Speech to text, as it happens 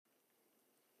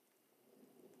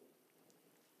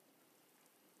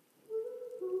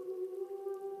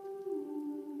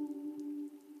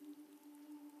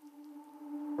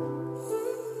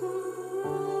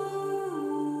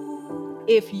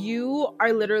if you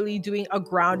are literally doing a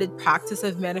grounded practice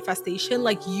of manifestation,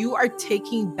 like you are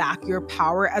taking back your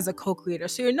power as a co-creator.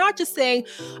 So you're not just saying,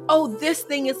 oh, this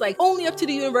thing is like only up to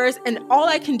the universe and all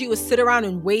I can do is sit around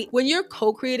and wait. When you're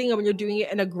co-creating and when you're doing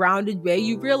it in a grounded way,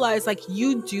 you realize like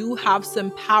you do have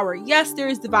some power. Yes, there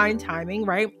is divine timing,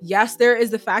 right? Yes, there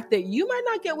is the fact that you might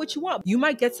not get what you want. You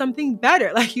might get something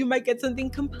better. Like you might get something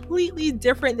completely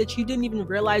different that you didn't even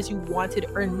realize you wanted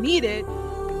or needed.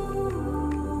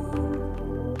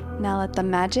 Now let the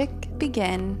magic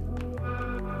begin.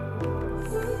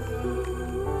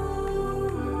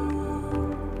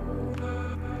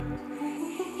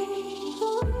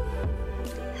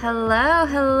 Hello,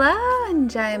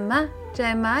 Jaima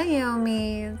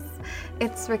Yomis.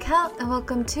 It's Raquel and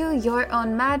welcome to Your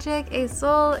Own Magic, a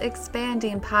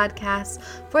soul-expanding podcast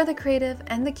for the creative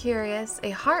and the curious,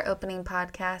 a heart-opening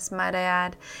podcast, might I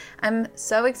add. I'm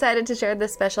so excited to share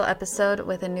this special episode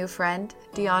with a new friend,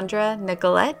 Deandra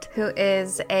Nicolette, who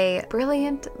is a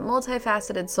brilliant,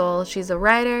 multifaceted soul. She's a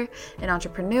writer, an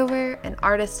entrepreneur, an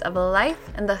artist of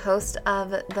life, and the host of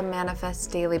the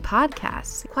Manifest Daily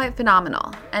podcast. Quite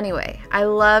phenomenal. Anyway, I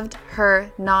loved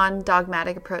her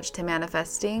non-dogmatic approach to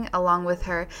manifesting, along with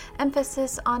her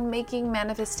emphasis on making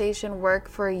manifestation work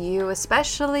for you,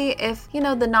 especially if,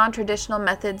 the non-traditional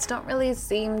methods don't really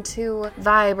seem to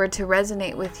vibe or to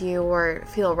resonate with you or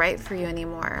feel right for you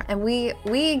anymore. And we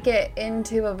get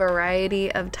into a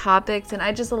variety of topics, and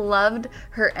I just loved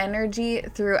her energy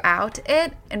throughout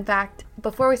it. In fact,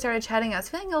 before we started chatting, I was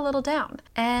feeling a little down,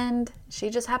 and she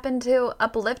just happened to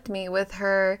uplift me with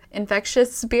her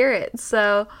infectious spirit.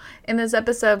 So in this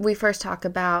episode, we first talk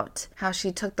about how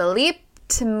she took the leap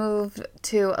to move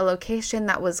to a location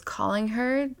that was calling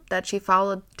her, that she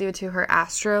followed due to her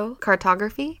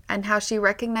astrocartography, and how she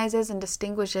recognizes and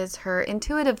distinguishes her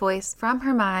intuitive voice from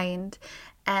her mind,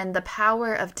 and the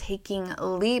power of taking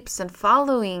leaps and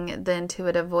following the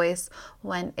intuitive voice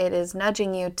when it is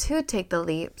nudging you to take the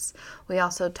leaps. We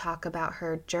also talk about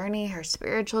her journey, her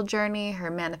spiritual journey, her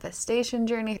manifestation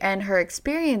journey, and her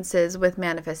experiences with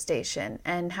manifestation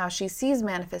and how she sees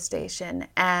manifestation.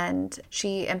 And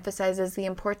she emphasizes the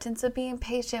importance of being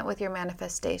patient with your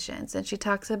manifestations. And she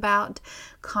talks about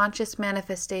conscious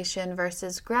manifestation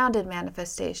versus grounded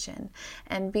manifestation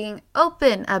and being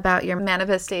open about your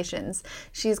manifestations.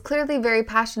 She's clearly very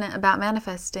passionate about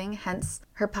manifesting, hence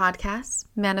her podcast,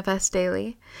 Manifest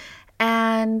Daily.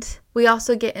 And we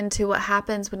also get into what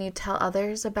happens when you tell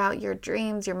others about your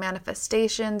dreams, your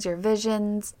manifestations, your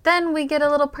visions. Then we get a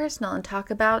little personal and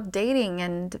talk about dating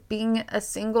and being a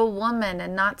single woman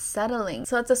and not settling.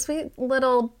 So it's a sweet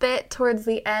little bit towards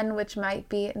the end, which might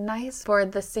be nice for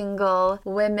the single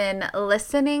women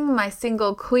listening, my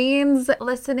single queens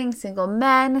listening, single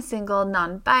men, single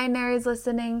non-binaries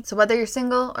listening. So whether you're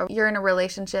single or you're in a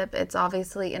relationship, it's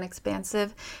obviously an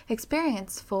expansive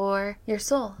experience for your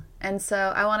soul. And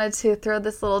so I wanted to throw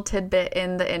this little tidbit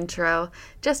in the intro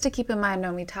just to keep in mind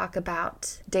when we talk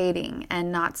about dating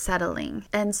and not settling.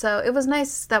 And so it was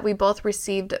nice that we both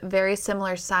received very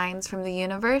similar signs from the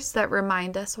universe that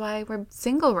remind us why we're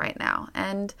single right now,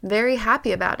 and very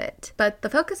happy about it. But the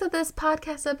focus of this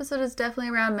podcast episode is definitely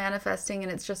around manifesting,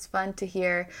 and it's just fun to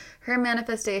hear her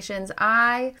manifestations.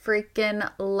 I freaking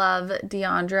love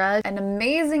Deandra, an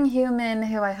amazing human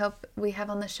who I hope we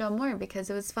have on the show more because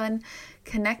it was fun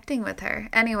connecting with her.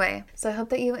 Anyway, so I hope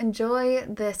that you enjoy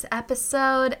this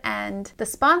episode, and the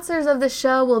sponsors of the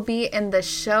show will be in the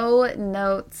show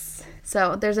notes.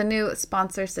 So there's a new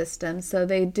sponsor system, so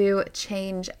they do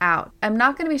change out. I'm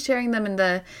not going to be sharing them in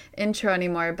the intro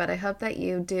anymore, but I hope that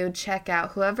you do check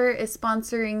out whoever is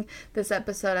sponsoring this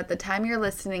episode at the time you're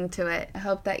listening to it. I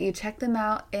hope that you check them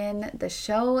out in the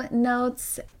show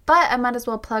notes. But I might as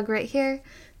well plug right here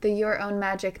the Your Own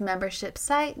Magic membership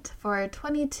site for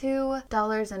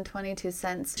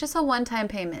 $22.22. Just a one-time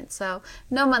payment, so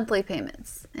no monthly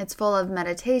payments. It's full of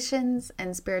meditations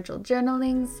and spiritual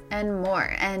journalings and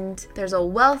more. And there's a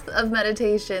wealth of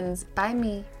meditations by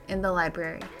me in the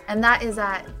library. And that is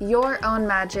at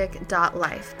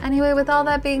yourownmagic.life. Anyway, with all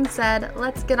that being said,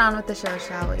 let's get on with the show,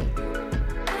 shall we?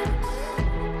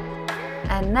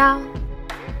 And now,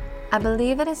 I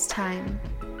believe it is time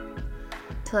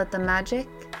to let the magic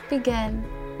begin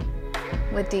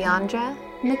with Deandra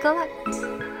Nicolette.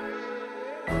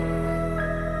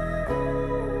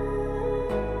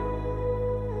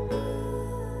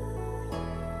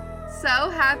 So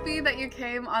happy that you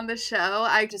came on the show.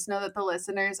 I just know that the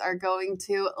listeners are going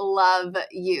to love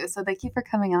you. So thank you for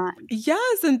coming on.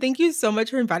 Yes, and thank you so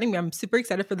much for inviting me. I'm super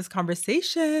excited for this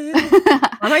conversation.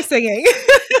 Why am I singing?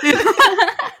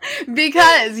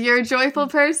 Because you're a joyful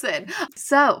person.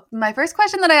 So, my first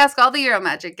question that I ask all the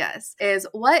Euromagic guests is,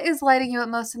 what is lighting you up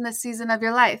most in this season of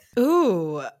your life?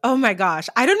 Ooh, oh my gosh.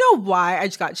 I don't know why I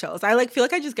just got chills. I feel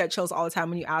like I just get chills all the time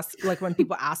when you ask, like when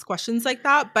people ask questions like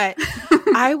that. But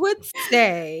I would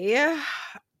say,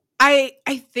 I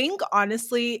think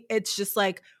honestly, it's just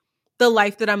like the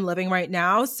life that I'm living right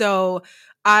now. So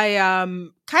I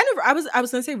I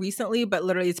was gonna say recently, but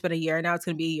literally it's been a year now. It's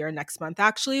gonna be a year next month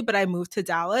actually. But I moved to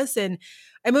Dallas and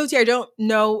I moved here. I don't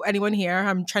know anyone here.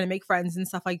 I'm trying to make friends and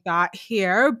stuff like that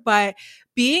here. But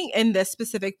being in this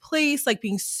specific place, like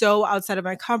being so outside of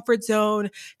my comfort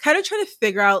zone, kind of trying to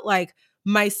figure out like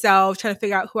myself, trying to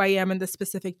figure out who I am in this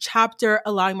specific chapter,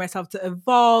 allowing myself to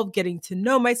evolve, getting to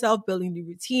know myself, building new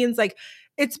routines. Like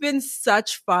it's been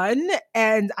such fun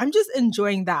and I'm just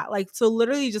enjoying that. Like, so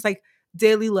literally just like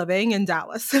daily living in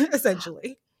Dallas,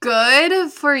 essentially.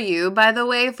 Good for you, by the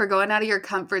way, for going out of your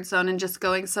comfort zone and just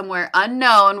going somewhere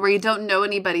unknown where you don't know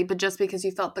anybody, but just because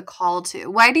you felt the call to.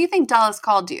 Why do you think Dallas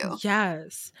called you?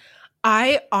 Yes.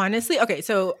 I honestly, okay,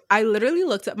 so I literally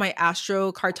looked at my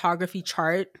astrocartography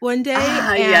chart one day.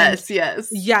 Yes.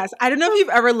 Yes. I don't know if you've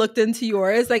ever looked into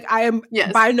yours. Like I am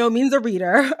by no means a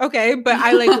reader. Okay. But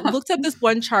I like looked at this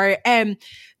one chart and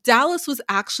Dallas was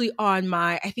actually on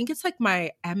my, I think it's like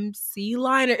my MC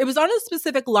line, or it was on a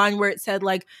specific line where it said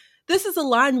like, this is a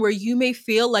line where you may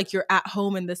feel like you're at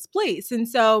home in this place. And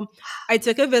so I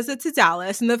took a visit to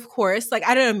Dallas. And of course, like,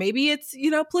 I don't know, maybe it's,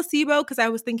 placebo because I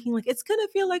was thinking like, it's going to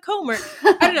feel like home, or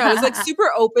I don't know. I was like super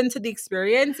open to the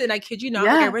experience. And I kid you not,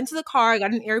 like I rented the car, I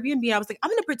got an Airbnb. I was like, I'm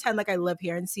going to pretend like I live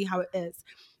here and see how it is.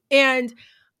 And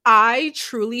I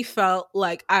truly felt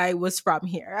like I was from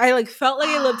here. I like felt like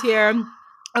I lived here.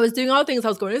 I was doing all the things. I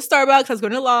was going to Starbucks. I was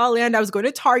going to La La Land. I was going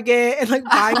to Target and like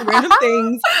buying random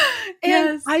things.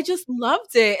 And I just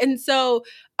loved it. And so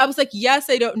I was like, yes,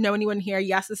 I don't know anyone here.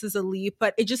 Yes, this is a leap,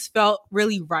 but it just felt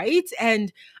really right.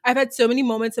 And I've had so many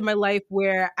moments in my life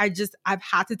where I've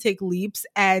had to take leaps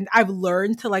and I've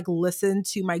learned to like listen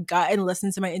to my gut and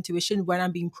listen to my intuition when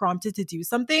I'm being prompted to do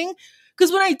something.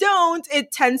 Because when I don't,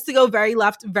 it tends to go very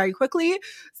left very quickly.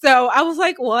 So I was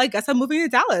like, well, I guess I'm moving to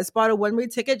Dallas. Bought a one-way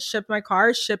ticket, shipped my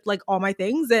car, shipped like all my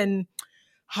things, and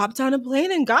hopped on a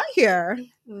plane and got here.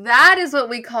 That is what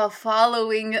we call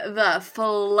following the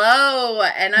flow.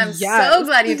 And I'm so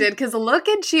glad you did, because look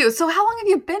at you. So how long have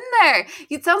you been there?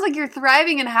 It sounds like you're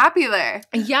thriving and happy there.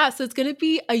 Yeah, so it's going to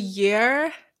be a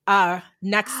year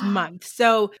next month.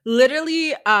 So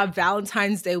literally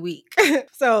Valentine's Day week.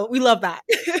 So we love that.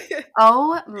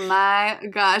 Oh my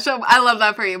gosh. Oh, I love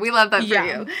that for you. We love that for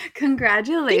you.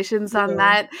 Congratulations on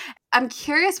that. I'm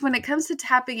curious, when it comes to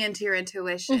tapping into your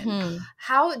intuition,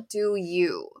 how do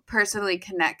you personally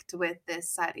connect with this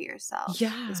side of yourself,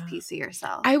 this piece of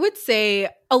yourself? I would say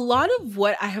a lot of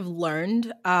what I have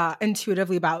learned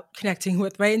intuitively about connecting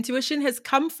with my intuition has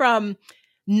come from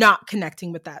not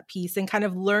connecting with that piece and kind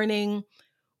of learning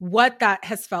what that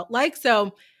has felt like.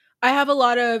 So I have a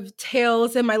lot of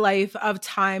tales in my life of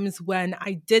times when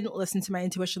I didn't listen to my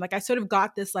intuition. Like I sort of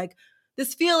got this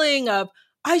feeling of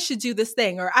I should do this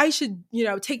thing, or I should,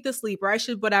 take this leap, or I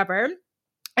should whatever.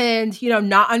 And,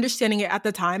 not understanding it at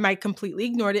the time, I completely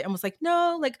ignored it and was like,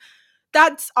 no, like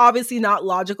that's obviously not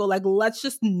logical. Like, let's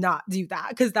just not do that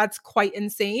because that's quite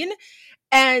insane.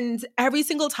 And every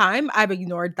single time I've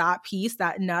ignored that piece,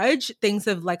 that nudge, things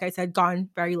have, like I said, gone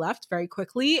very left very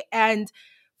quickly. And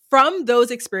from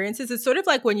those experiences, it's sort of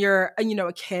like when you're,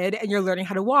 a kid and you're learning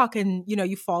how to walk and,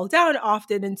 you fall down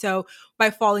often. And so by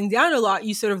falling down a lot,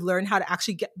 you sort of learn how to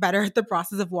actually get better at the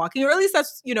process of walking, or at least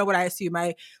that's, what I assume.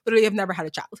 I literally have never had a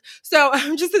child. So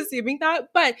I'm just assuming that,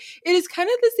 but it is kind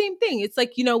of the same thing. It's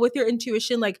like, with your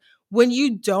intuition, like when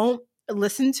you don't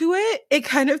listen to it, it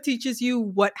kind of teaches you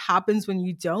what happens when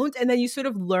you don't. And then you sort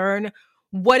of learn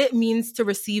what it means to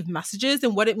receive messages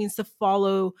and what it means to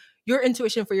follow your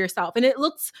intuition for yourself. And it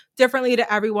looks differently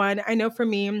to everyone. I know for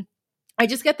me, I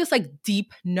just get this like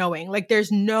deep knowing. Like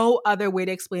there's no other way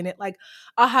to explain it. Like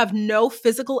I'll have no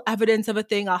physical evidence of a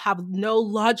thing. I'll have no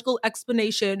logical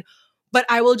explanation, but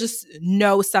I will just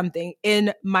know something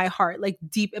in my heart, like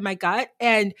deep in my gut.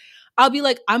 And I'll be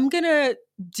like, I'm going to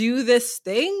do this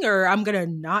thing, or I'm going to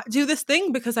not do this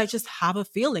thing because I just have a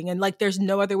feeling. And like, there's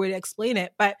no other way to explain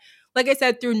it. But like I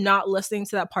said, through not listening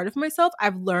to that part of myself,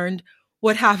 I've learned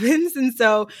what happens. And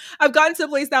so I've gotten to a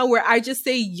place now where I just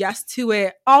say yes to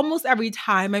it almost every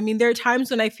time. I mean, there are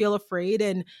times when I feel afraid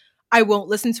and I won't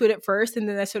listen to it at first. And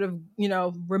then I sort of,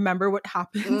 remember what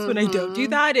happens when I don't do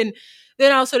that. And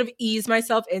then I'll sort of ease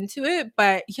myself into it.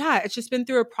 But yeah, it's just been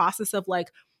through a process of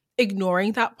like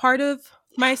ignoring that part of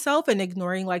myself and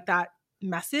ignoring like that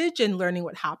message and learning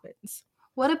what happens.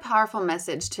 What a powerful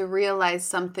message to realize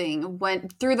something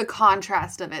went through the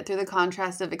contrast of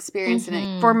experiencing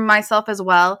it for myself as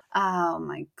well. Oh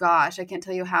my gosh, I can't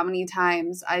tell you how many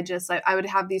times I would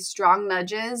have these strong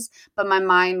nudges, but my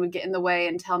mind would get in the way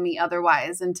and tell me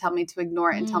otherwise and tell me to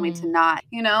ignore it and tell me to not,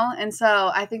 And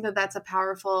so I think that that's a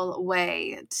powerful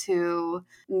way to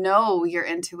know your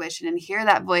intuition and hear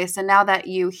that voice. And now that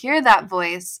you hear that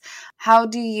voice, how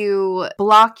do you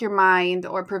block your mind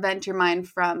or prevent your mind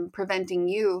from preventing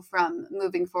you from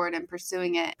moving forward and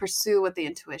pursuing it? Pursue what the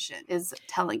intuition is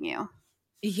telling you.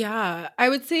 Yeah, I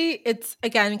would say it's,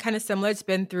 again, kind of similar. It's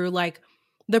been through like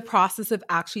the process of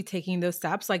actually taking those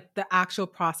steps, like the actual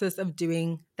process of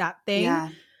doing that thing. Yeah.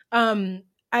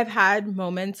 I've had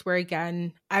moments where,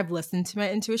 again, I've listened to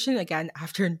my intuition, again,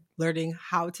 after learning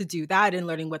how to do that and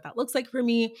learning what that looks like for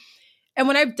me. And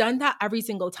when I've done that every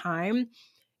single time,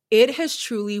 it has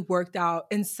truly worked out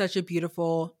in such a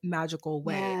beautiful, magical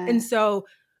way. Yeah. And so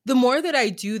the more that I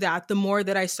do that, the more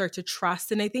that I start to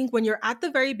trust. And I think when you're at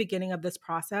the very beginning of this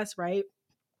process, right?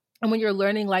 And when you're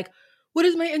learning, like, what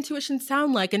does my intuition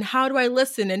sound like? And how do I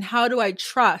listen? And how do I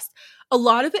trust? A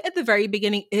lot of it at the very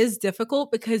beginning is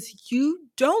difficult because you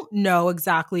don't know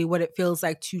exactly what it feels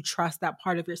like to trust that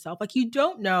part of yourself. Like, you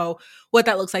don't know what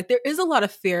that looks like. There is a lot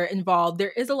of fear involved.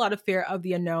 There is a lot of fear of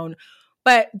the unknown.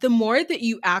 But the more that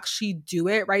you actually do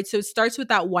it, right? So it starts with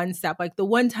that one step. Like the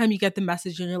one time you get the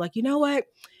message and you're like, you know what?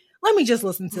 Let me just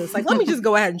listen to this. Like, let me just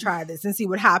go ahead and try this and see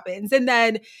what happens. And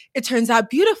then it turns out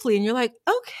beautifully. And you're like,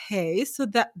 okay, so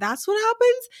that's what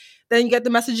happens. Then you get the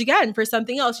message again for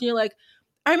something else. And you're like,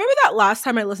 I remember that last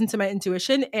time I listened to my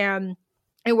intuition and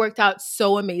it worked out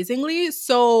so amazingly.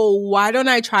 So why don't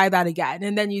I try that again?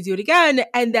 And then you do it again.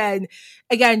 And then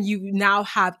again, you now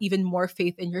have even more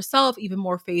faith in yourself, even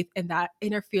more faith in that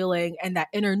inner feeling and that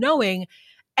inner knowing.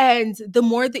 And the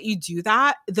more that you do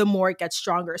that, the more it gets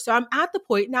stronger. So I'm at the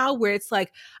point now where it's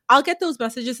like, I'll get those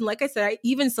messages. And like I said, I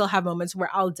even still have moments where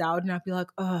I'll doubt and I'll be like,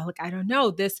 oh, like, I don't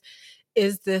know.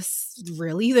 Is this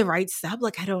really the right step?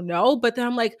 Like, I don't know. But then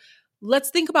I'm like,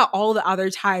 let's think about all the other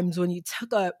times when you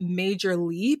took a major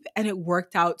leap and it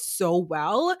worked out so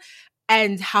well.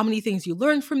 And how many things you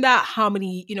learned from that, how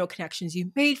many, connections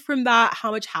you made from that,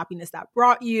 how much happiness that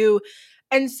brought you.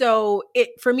 And so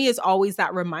it, for me, is always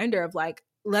that reminder of like,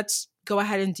 let's go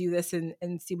ahead and do this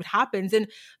and see what happens. And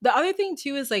the other thing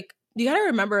too is like, you got to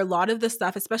remember a lot of the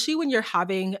stuff, especially when you're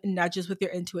having nudges with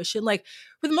your intuition, like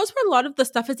for the most part, a lot of the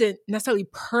stuff isn't necessarily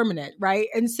permanent, right?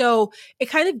 And so it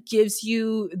kind of gives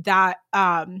you that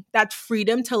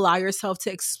freedom to allow yourself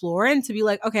to explore and to be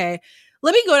like, okay,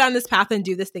 let me go down this path and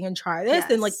do this thing and try this.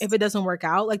 Yes. And like, if it doesn't work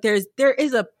out, like there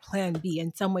is a plan B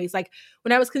in some ways. Like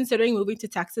when I was considering moving to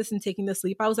Texas and taking this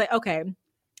leap, I was like, okay,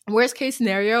 worst case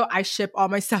scenario, I ship all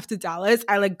my stuff to Dallas.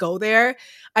 I like go there,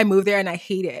 I move there and I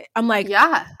hate it. I'm like,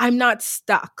 yeah, I'm not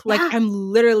stuck. Like I'm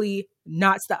literally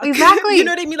not stuck. Exactly. You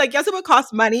know what I mean? Like, yes, it would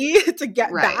cost money to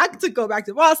get back, to go back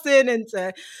to Boston and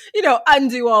to,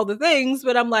 undo all the things.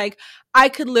 But I'm like, I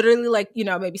could literally like,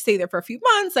 maybe stay there for a few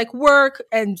months, like work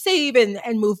and save and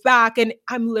move back. And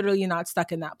I'm literally not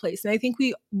stuck in that place. And I think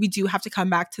we do have to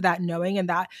come back to that knowing and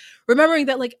that remembering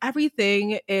that like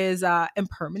everything is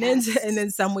impermanent. Yes. And in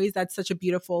some ways that's such a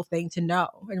beautiful thing to know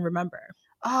and remember.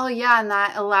 Oh, yeah. And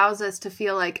that allows us to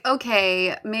feel like,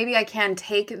 okay, maybe I can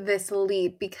take this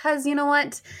leap because you know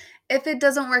what? If it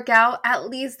doesn't work out, at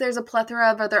least there's a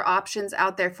plethora of other options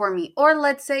out there for me. Or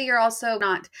let's say you're also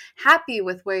not happy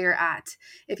with where you're at.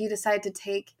 If you decide to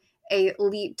take a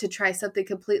leap to try something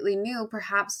completely new,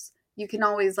 perhaps you can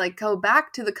always like go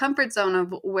back to the comfort zone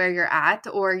of where you're at,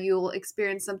 or you'll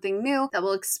experience something new that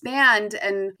will expand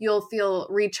and you'll feel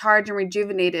recharged and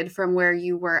rejuvenated from where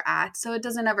you were at. So it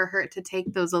doesn't ever hurt to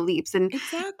take those leaps. And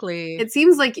exactly. It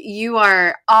seems like you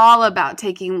are all about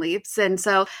taking leaps. And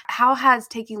so how has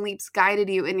taking leaps guided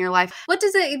you in your life? What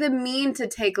does it even mean to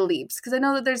take leaps? Because I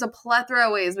know that there's a plethora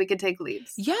of ways we could take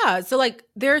leaps. Yeah. So like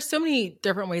there are so many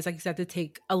different ways, like you said, to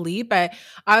take a leap. But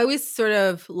I always sort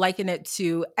of liken it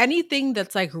to anything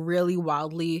that's like really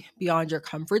wildly beyond your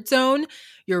comfort zone,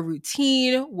 your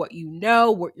routine, what you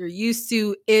know, what you're used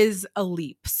to is a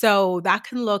leap. So that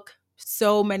can look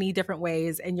so many different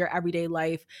ways in your everyday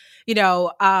life.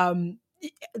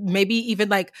 Maybe even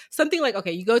like something like,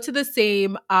 okay, you go to the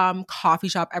same coffee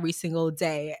shop every single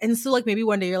day. And so like maybe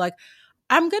one day you're like,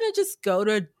 I'm going to just go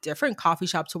to a different coffee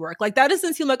shop to work. Like that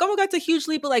doesn't seem like, oh my God, it's a huge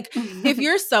leap. But like if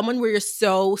you're someone where you're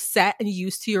so set and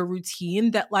used to your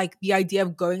routine that like the idea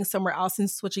of going somewhere else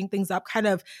and switching things up kind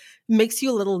of makes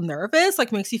you a little nervous,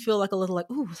 like makes you feel like a little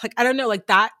like, ooh, like, I don't know, like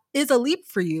that is a leap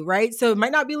for you, right? So it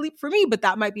might not be a leap for me, but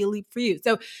that might be a leap for you.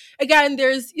 So again,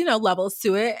 there's, levels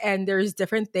to it, and there's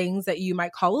different things that you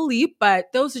might call a leap, but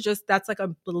that's like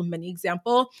a little mini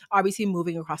example. Obviously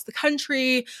moving across the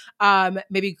country,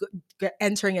 maybe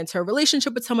entering into a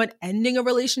relationship with someone, ending a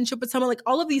relationship with someone, like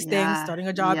all of these things, starting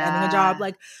a job, ending a job,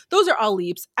 like those are all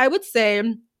leaps. I would say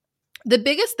the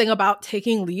biggest thing about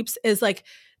taking leaps is like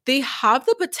they have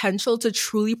the potential to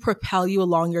truly propel you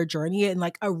along your journey in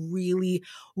like a really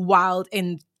wild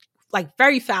and like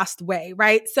very fast way,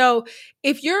 right? So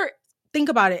think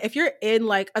about it. If you're in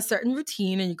like a certain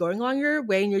routine and you're going along your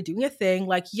way and you're doing a thing,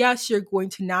 like, yes, you're going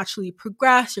to naturally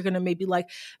progress. You're going to maybe like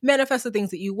manifest the things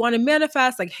that you want to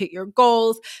manifest, like hit your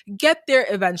goals, get there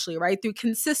eventually, right? Through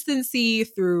consistency,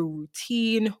 through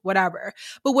routine, whatever.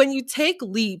 But when you take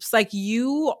leaps, like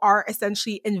you are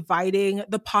essentially inviting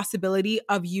the possibility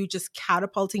of you just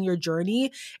catapulting your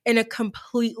journey in a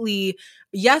completely,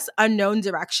 yes, unknown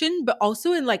direction, but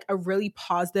also in like a really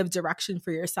positive direction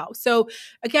for yourself. So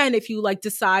again, if you like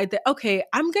decide that, okay,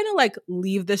 I'm going to like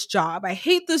leave this job. I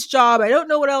hate this job. I don't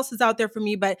know what else is out there for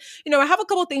me, but I have a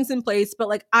couple things in place, but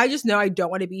like, I just know I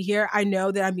don't want to be here. I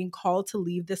know that I'm being called to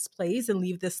leave this place and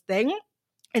leave this thing.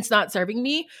 It's not serving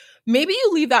me. Maybe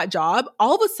you leave that job.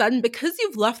 All of a sudden, because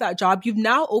you've left that job, you've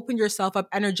now opened yourself up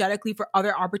energetically for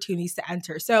other opportunities to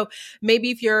enter. So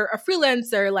maybe if you're a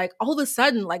freelancer, like all of a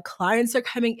sudden, like clients are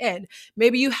coming in.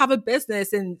 Maybe you have a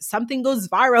business and something goes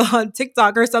viral on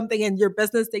TikTok or something and your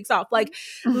business takes off. Like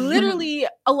literally,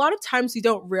 a lot of times we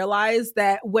don't realize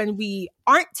that when we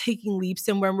aren't taking leaps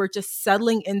and when we're just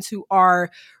settling into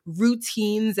our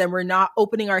routines and we're not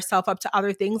opening ourselves up to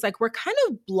other things, like we're kind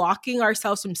of blocking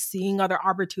ourselves from seeing other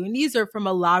opportunities or from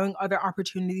allowing other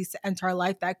opportunities to enter our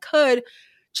life that could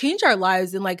change our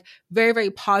lives in like very, very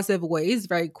positive ways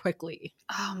very quickly.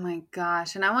 Oh my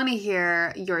gosh. And I want to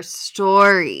hear your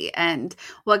story and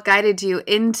what guided you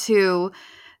into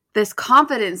this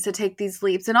confidence to take these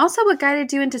leaps, and also what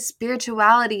guided you into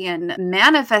spirituality and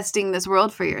manifesting this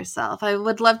world for yourself. I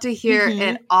would love to hear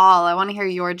it all. I want to hear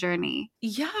your journey.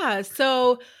 Yeah.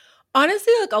 So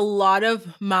honestly, like a lot of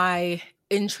my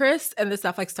interest and the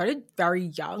stuff like started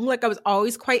very young. Like I was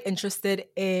always quite interested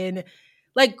in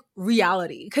like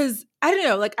reality, because I don't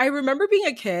know, like I remember being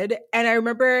a kid and I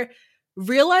remember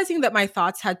realizing that my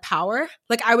thoughts had power.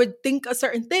 Like I would think a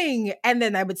certain thing and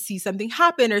then I would see something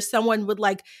happen or someone would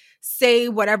like say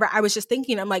whatever I was just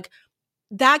thinking. I'm like,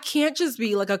 that can't just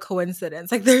be like a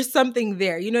coincidence. Like there's something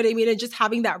there, you know what I mean? And just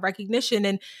having that recognition,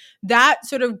 and that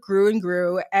sort of grew and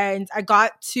grew. And I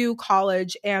got to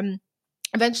college and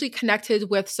eventually connected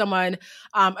with someone,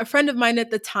 a friend of mine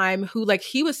at the time, who like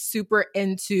he was super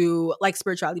into like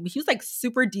spirituality, but he was like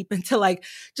super deep into like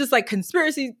just like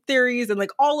conspiracy theories and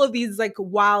like all of these like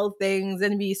wild things.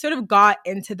 And we sort of got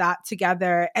into that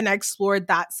together, and I explored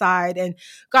that side and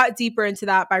got deeper into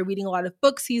that by reading a lot of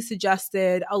books he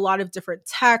suggested, a lot of different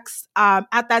texts.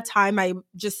 At that time,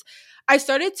 I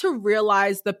started to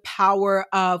realize the power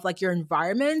of like your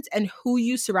environment and who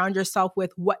you surround yourself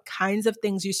with, what kinds of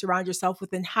things you surround yourself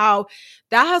with, and how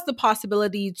that has the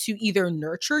possibility to either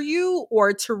nurture you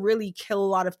or to really kill a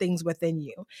lot of things within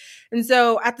you. And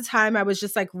so at the time, I was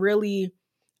just like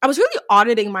I was really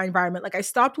auditing my environment. Like I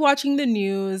stopped watching the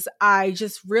news. I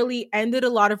just really ended a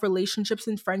lot of relationships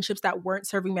and friendships that weren't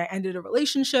serving me. I ended a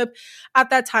relationship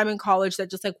at that time in college that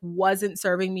just like wasn't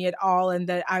serving me at all and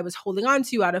that I was holding on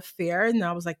to out of fear. And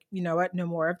I was like, you know what, no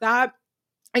more of that.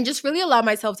 And just really allow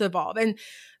myself to evolve. And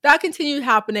that continued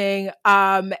happening.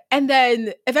 And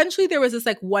then eventually there was this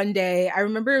like one day, I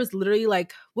remember it was literally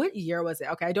like, what year was it?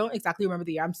 Okay, I don't exactly remember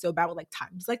the year. I'm so bad with like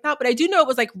times like that. But I do know it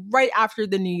was like right after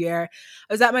the new year.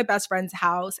 I was at my best friend's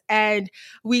house and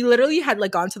we literally had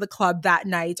like gone to the club that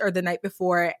night or the night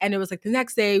before. And it was like the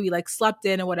next day we like slept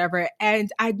in or whatever. And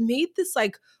I'd made this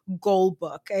like goal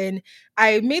book, and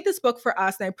I made this book for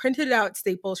us and I printed it out at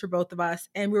Staples for both of us.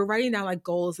 And we were writing down like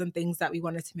goals and things that we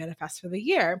wanted to manifest for the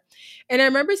year. And I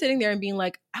remember sitting there and being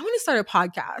like, I want to start a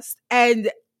podcast.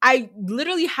 And I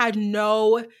literally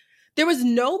there was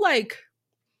no like,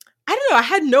 I don't know, I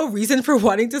had no reason for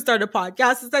wanting to start a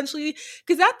podcast essentially.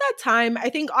 Because at that time, I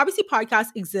think obviously podcasts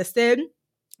existed,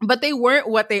 but they weren't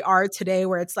what they are today,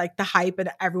 where it's like the hype and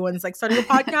everyone's like starting a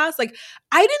podcast. Like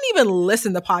I didn't even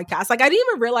listen to podcasts. Like I didn't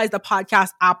even realize the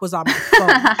podcast app was on my phone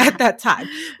at that time.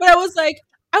 But I was like,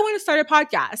 I want to start a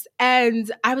podcast. And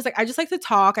I was like, I just like to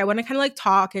talk. I want to kind of like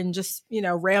talk and just,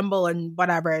 ramble and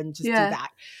whatever and just do that.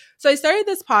 So I started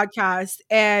this podcast,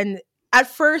 and at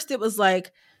first it was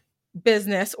like,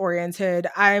 business oriented.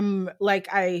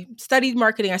 I studied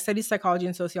marketing, I studied psychology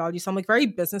and sociology. So I'm like very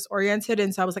business oriented.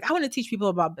 And so I was like, I want to teach people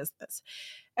about business.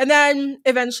 And then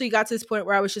eventually got to this point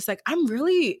where I was just like, I'm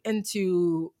really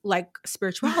into like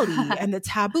spirituality and the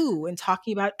taboo and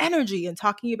talking about energy and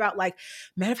talking about like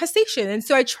manifestation. And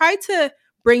so I tried to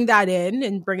bring that in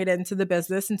and bring it into the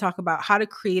business and talk about how to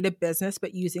create a business,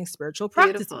 but using spiritual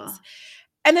practices. Beautiful.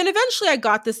 And then eventually I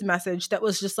got this message that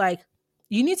was just like,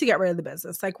 you need to get rid of the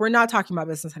business. Like, we're not talking about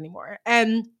business anymore.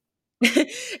 And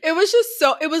it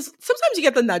was sometimes you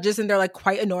get the nudges and they're like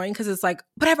quite annoying because it's like,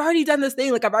 but I've already done this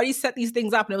thing. Like, I've already set these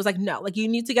things up. And it was like, no, like, you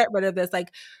need to get rid of this.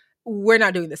 Like, we're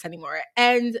not doing this anymore.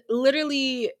 And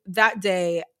literally that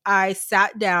day I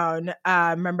sat down,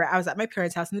 remember I was at my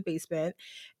parents' house in the basement,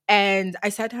 and I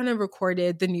sat down and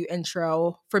recorded the new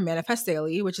intro for Manifest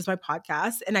Daily, which is my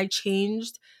podcast. And I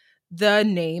changed the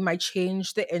name, I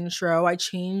changed the intro, I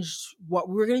changed what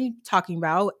we were going to be talking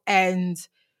about. And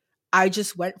I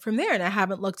just went from there and I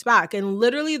haven't looked back. And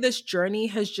literally this journey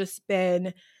has just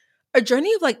been a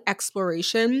journey of like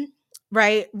exploration,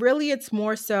 right? Really, it's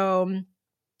more so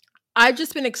I've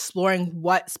just been exploring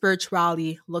what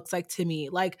spirituality looks like to me,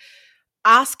 like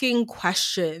asking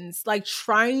questions, like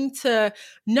trying to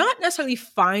not necessarily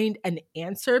find an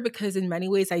answer, because in many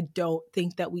ways, I don't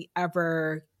think that we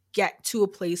ever get to a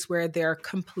place where they're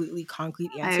completely concrete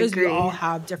answers. We all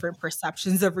have different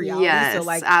perceptions of reality. Yes, so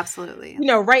like, absolutely. You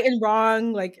know, right and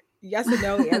wrong, like yes and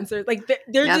no answers. Like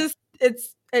they're just,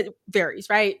 it varies,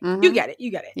 right? Mm-hmm. You get it.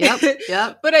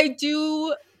 Yep. But I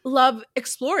do love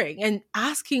exploring and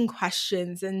asking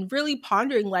questions and really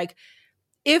pondering, like,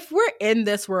 if we're in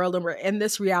this world and we're in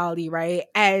this reality, right?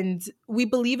 And we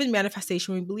believe in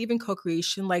manifestation, we believe in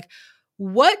co-creation, like,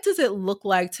 what does it look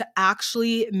like to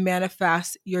actually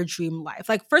manifest your dream life?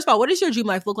 Like, first of all, what does your dream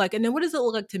life look like? And then what does it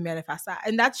look like to manifest that?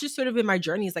 And that's just sort of in my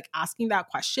journey, is like asking that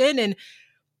question and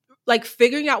like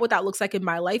figuring out what that looks like in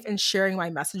my life and sharing my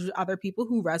message with other people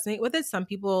who resonate with it. Some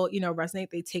people, you know,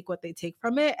 resonate, they take what they take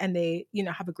from it and they, you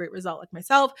know, have a great result like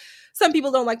myself. Some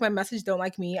people don't like my message, don't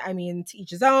like me. I mean, to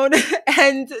each his own.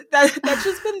 And that's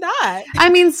just been that. I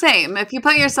mean, same. If you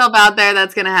put yourself out there,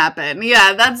 that's going to happen.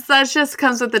 Yeah, that just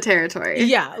comes with the territory.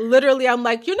 Yeah, literally, I'm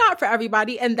like, you're not for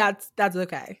everybody. And that's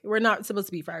okay. We're not supposed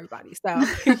to be for everybody. So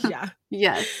yeah.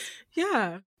 Yes.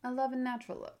 Yeah. I love a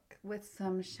natural look with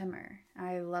some shimmer.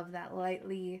 I love that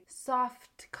lightly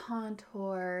soft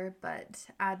contour, but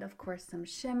add, of course, some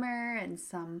shimmer and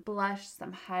some blush,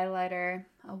 some highlighter,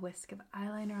 a whisk of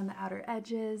eyeliner on the outer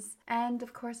edges, and,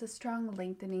 of course, a strong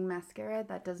lengthening mascara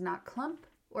that does not clump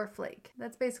or flake.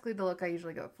 That's basically the look I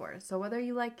usually go for. So whether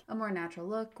you like a more natural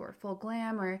look or full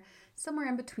glam or somewhere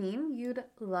in between, you'd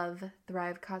love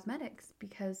Thrive Causemetics,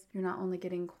 because you're not only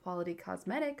getting quality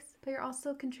cosmetics, but you're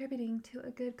also contributing to a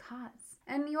good cause.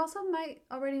 And you also might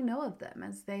already know of them,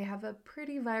 as they have a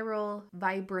pretty viral,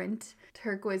 vibrant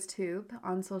turquoise tube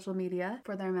on social media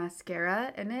for their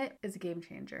mascara, and it is a game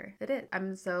changer. It is.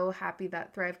 I'm so happy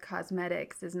that Thrive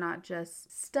Causemetics is not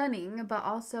just stunning, but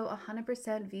also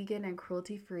 100% vegan and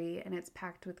cruelty-free, and it's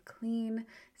packed with clean,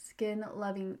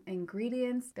 skin-loving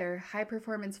ingredients. Their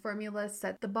high-performance formulas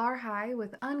set the bar high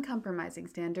with uncompromising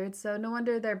standards, so no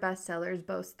wonder their bestsellers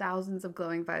boast thousands of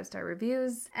glowing 5-star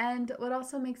reviews. And what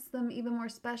also makes them even more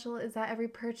special is that every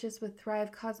purchase with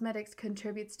Thrive Causemetics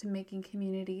contributes to making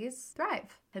communities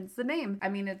thrive. Hence the name. I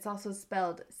mean, it's also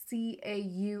spelled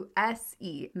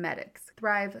C-A-U-S-E Medics.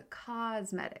 Thrive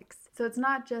Causemetics. So it's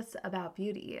not just about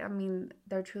beauty. I mean,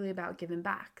 they're truly about giving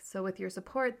back. So with your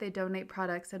support, they donate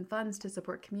products and funds to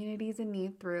support communities in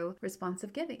need through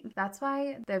responsive giving. That's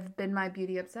why they've been my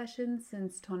beauty obsession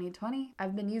since 2020.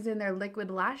 I've been using their liquid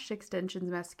lash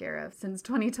extensions mascara since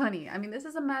 2020. I mean, this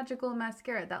is a magical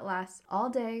mascara that lasts all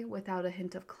day without a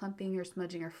hint of clumping or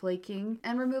smudging or flaking.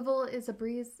 And removal is a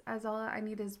breeze, as all I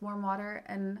need is warm water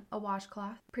and a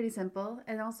washcloth. Pretty simple.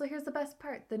 And also, here's the best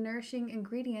part. The nourishing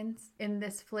ingredients in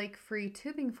this flake-free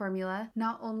tubing formula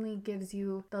not only gives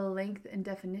you the length and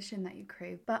definition that you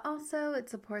crave, but also it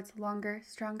supports longer,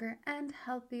 stronger, and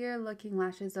healthier looking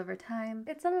lashes over time.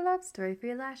 It's a love story for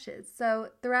your lashes. So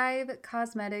Thrive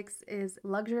Causemetics is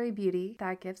luxury beauty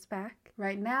that gives back.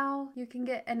 Right now, you can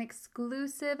get an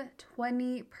exclusive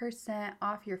 20%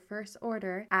 off your first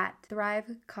order at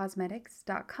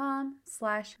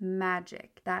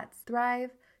thrivecausemetics.com/magic. That's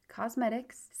Thrive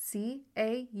Causemetics,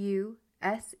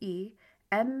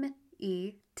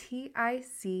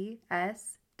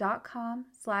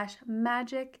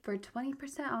 CAUSEMETICS.com/magic for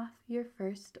 20% off your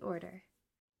first order.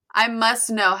 I must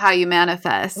know how you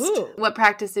manifest. Ooh. What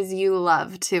practices you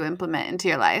love to implement into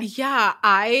your life. Yeah,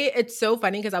 it's so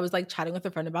funny because I was like chatting with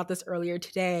a friend about this earlier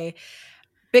today.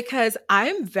 Because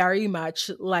I'm very much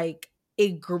like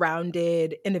a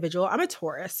grounded individual. I'm a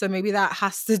Taurus, so maybe that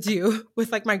has to do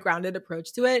with like my grounded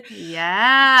approach to it.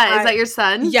 Yeah. Is that your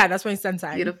sun? Yeah, that's my sun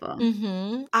sign. Beautiful.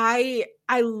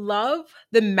 I love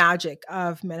the magic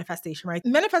of manifestation, right?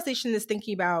 Manifestation is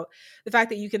thinking about the fact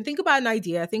that you can think about an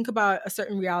idea, think about a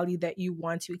certain reality that you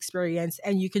want to experience,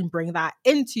 and you can bring that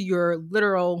into your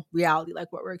literal reality,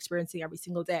 like what we're experiencing every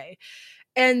single day.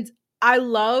 And I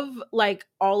love like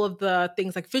all of the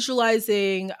things like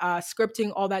visualizing,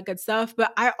 scripting, all that good stuff.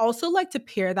 But I also like to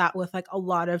pair that with like a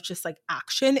lot of just like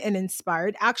action and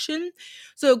inspired action.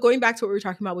 So going back to what we were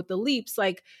talking about with the leaps,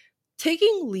 like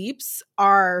taking leaps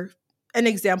are an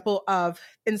example of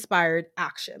inspired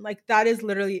action. Like that is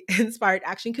literally inspired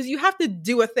action because you have to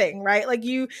do a thing, right? Like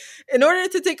in order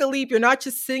to take a leap, you're not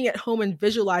just sitting at home and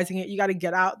visualizing it. You got to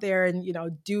get out there and,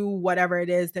 do whatever it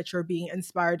is that you're being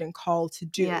inspired and called to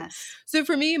do. Yes. So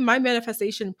for me, my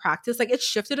manifestation practice, like it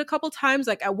shifted a couple times.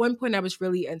 Like at one point I was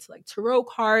really into like tarot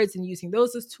cards and using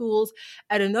those as tools.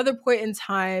 At another point in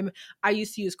time, I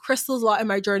used to use crystals a lot in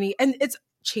my journey, and it's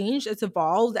changed, it's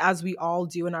evolved as we all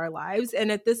do in our lives.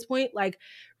 And at this point, like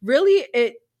really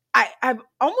I've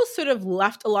almost sort of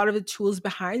left a lot of the tools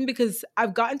behind because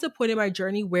I've gotten to a point in my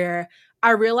journey where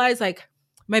I realize like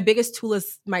my biggest tool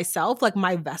is myself, like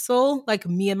my vessel, like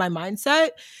me and my mindset.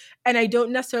 And I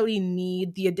don't necessarily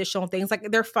need the additional things.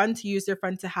 Like they're fun to use, they're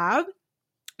fun to have.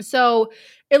 So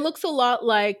it looks a lot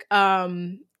like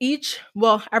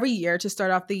every year to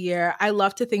start off the year, I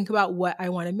love to think about what I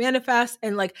want to manifest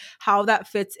and like how that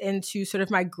fits into sort of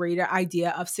my greater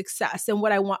idea of success and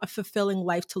what I want a fulfilling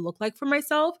life to look like for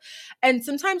myself. And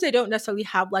sometimes I don't necessarily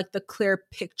have like the clear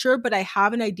picture, but I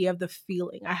have an idea of the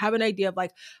feeling. I have an idea of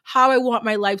like how I want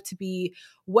my life to be,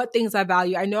 what things I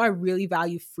value. I know I really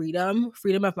value freedom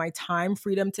of my time,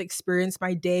 freedom to experience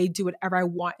my day, do whatever I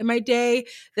want in my day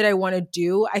that I want to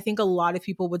do. I think a lot of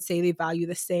people would say they value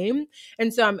the same.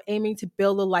 And so I'm aiming to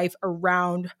build a life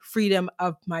around freedom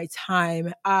of my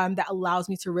time that allows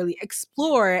me to really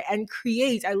explore and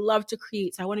create. I love to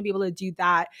create. So I want to be able to do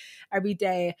that every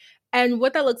day. And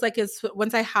what that looks like is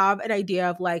once I have an idea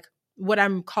of like what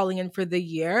I'm calling in for the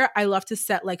year, I love to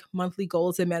set like monthly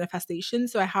goals and manifestation.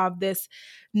 So I have this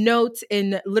note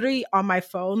in literally on my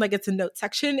phone, like it's a note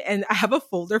section, and I have a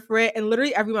folder for it. And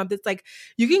literally every month it's like,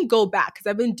 you can go back because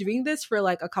I've been doing this for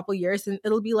like a couple years, and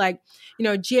it'll be like,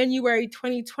 January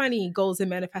 2020 goals and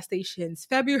manifestations,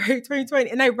 February 2020.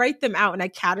 And I write them out and I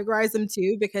categorize them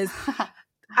too because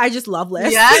I just love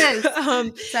lists.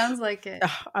 Yes. Sounds like it.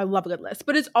 I love a good list.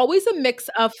 But it's always a mix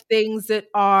of things that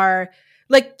are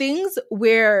like things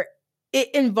where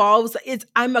it involves,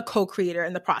 I'm a co-creator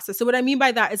in the process. So what I mean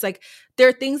by that is like, there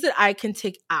are things that I can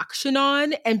take action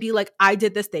on and be like, I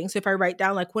did this thing. So if I write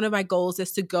down like one of my goals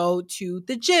is to go to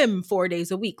the gym 4 days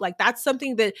a week, like that's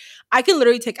something that I can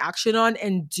literally take action on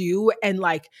and do and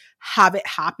like have it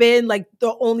happen. Like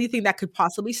the only thing that could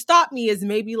possibly stop me is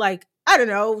maybe like, I don't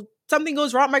know, something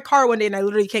goes wrong with my car one day and I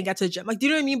literally can't get to the gym. Like, do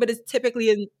you know what I mean? But it's typically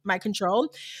in my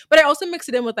control. But I also mix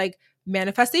it in with like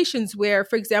manifestations where,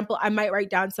 for example, I might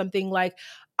write down something like,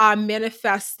 I'm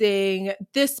manifesting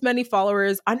this many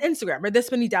followers on Instagram or this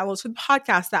many downloads for the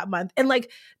podcast that month. And like,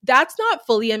 that's not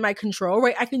fully in my control,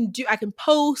 right? I can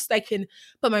post, I can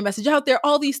put my message out there,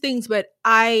 all these things, but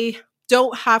I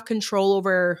don't have control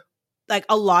over like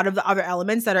a lot of the other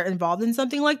elements that are involved in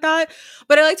something like that.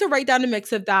 But I like to write down a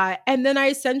mix of that. And then I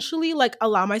essentially like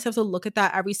allow myself to look at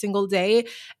that every single day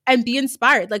and be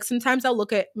inspired. Like sometimes I'll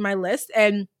look at my list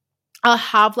and I'll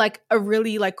have like a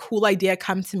really like cool idea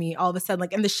come to me all of a sudden,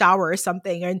 like in the shower or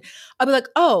something. And I'll be like,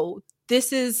 oh,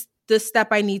 this is the step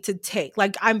I need to take.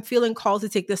 Like I'm feeling called to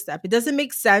take this step. It doesn't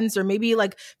make sense or maybe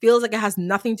like feels like it has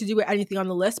nothing to do with anything on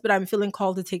the list, but I'm feeling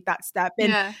called to take that step.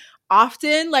 And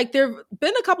often like there've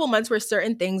been a couple months where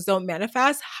certain things don't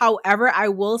manifest. However, I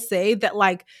will say that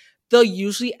like they'll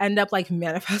usually end up like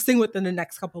manifesting within the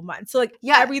next couple months. So like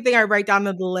everything I write down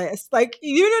on the list, like,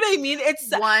 you know what I mean?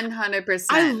 It's 100%.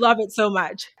 I love it so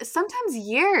much. Sometimes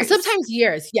years.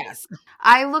 Yes.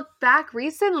 I look back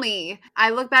recently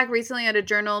at a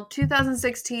journal.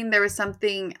 2016, there was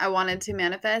something I wanted to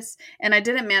manifest and I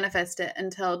didn't manifest it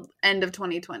until end of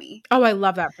 2020. Oh, I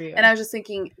love that for you. And I was just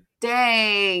thinking,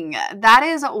 dang, that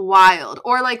is wild.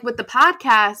 Or like with the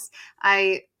podcast,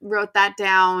 I wrote that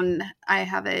down. I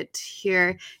have it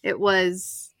here. It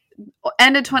was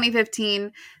end of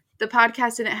 2015. The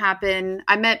podcast didn't happen.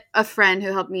 I met a friend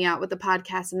who helped me out with the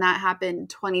podcast, and that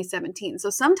happened 2017. So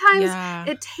sometimes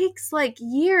it takes like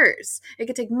years. It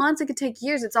could take months. It could take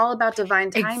years. It's all about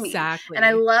divine timing. Exactly. And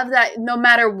I love that no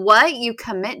matter what, you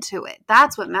commit to it.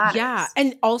 That's what matters. Yeah.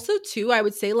 And also too, I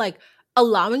would say like,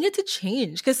 allowing it to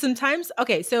change. Because sometimes,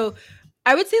 okay, so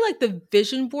I would say like the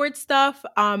vision board stuff.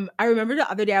 I remember the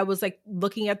other day I was like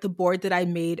looking at the board that I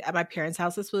made at my parents'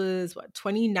 house. This was what,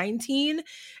 2019,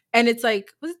 and it's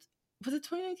like was it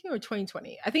 2019 or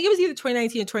 2020? I think it was either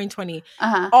 2019 or 2020.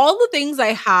 All the things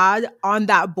I had on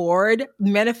that board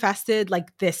manifested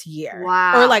like this year,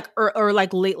 Wow. or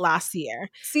like late last year.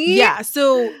 See? Yeah,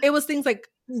 so it was things like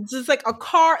just like a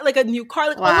car, like a new car,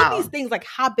 like all of these things like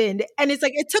happened, and it's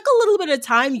like it took a little bit of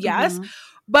time, yes,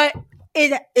 but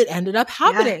it ended up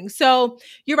happening. So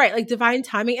you're right, like divine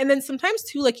timing. And then sometimes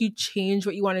too, like you change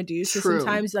what you want to do. So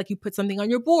sometimes like you put something on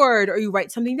your board or you write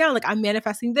something down, like I'm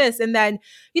manifesting this. And then,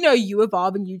 you know, you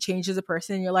evolve and you change as a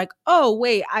person. And you're like, oh,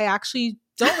 wait, I actually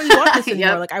don't really want this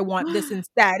anymore. Like I want this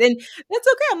instead. And that's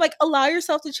okay. I'm like, allow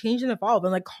yourself to change and evolve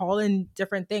and like call in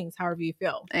different things, however you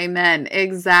feel. Amen.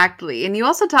 Exactly. And you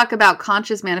also talk about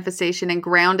conscious manifestation and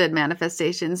grounded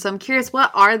manifestation. So I'm curious, what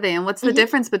are they and what's the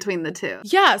difference between the two?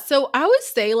 Yeah. So I would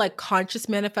say like conscious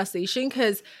manifestation,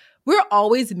 because we're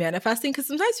always manifesting. Because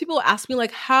sometimes people ask me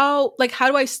how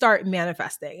do I start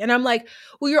manifesting? And I'm like,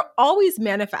 well, you're always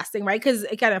manifesting, right? Because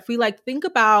again, if we like think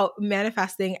about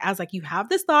manifesting as like you have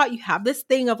this thought, you have this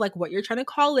thing of like what you're trying to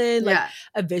call in, like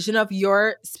a vision of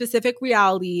your specific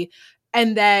reality.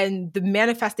 And then the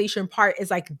manifestation part is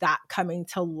like that coming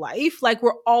to life. Like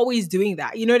we're always doing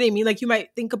that. You know what I mean? Like you might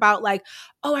think about like,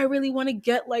 oh, I really want to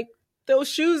get like those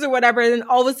shoes or whatever. And then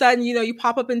all of a sudden, you know, you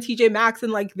pop up in TJ Maxx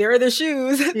and like, there are the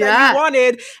shoes that you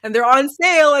wanted and they're on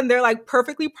sale and they're like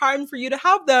perfectly primed for you to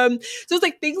have them. So it's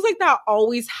like things like that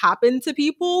always happen to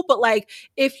people. But like,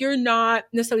 if you're not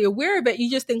necessarily aware of it, you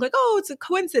just think like, oh, it's a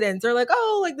coincidence or like,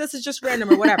 oh, like this is just random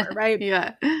or whatever.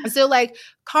 Right. So like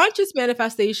conscious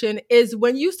manifestation is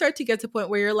when you start to get to a point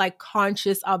where you're like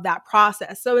conscious of that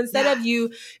process. So instead of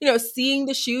you know, seeing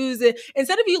the shoes,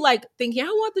 instead of you like thinking, I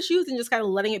want the shoes and just kind of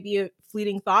letting it be a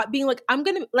fleeting thought, being like, I'm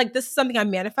gonna like, this is something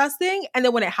I'm manifesting. And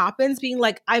then when it happens, being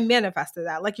like, I manifested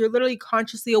that. Like you're literally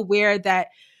consciously aware that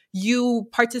you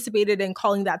participated in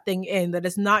calling that thing in, that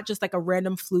it's not just like a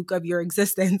random fluke of your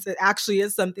existence. It actually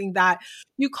is something that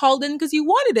you called in because you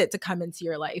wanted it to come into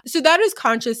your life. So that is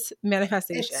conscious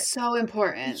manifestation. It's so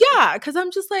important. Yeah, because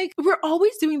I'm just like, we're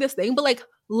always doing this thing, but like,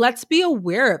 let's be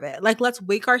aware of it. Like, let's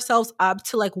wake ourselves up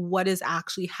to like what is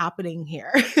actually happening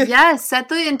here. Yes, set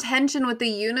the intention with the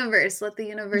universe. Let the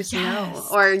universe know,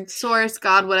 or source,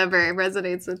 God, whatever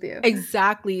resonates with you.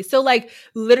 Exactly. So like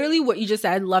literally what you just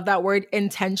said, love that word,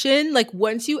 intention. Like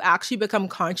once you actually become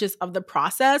conscious of the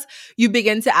process, you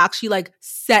begin to actually like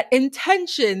set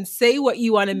intention, say what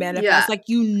you want to manifest. Like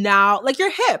you now, like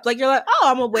you're hip, like you're like,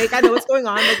 oh, I'm awake. I know what's going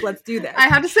on. Like, let's do this. I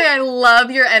have to say, I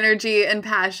love your energy and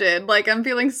passion. Like I'm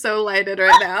feeling so lighted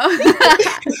right now. I'm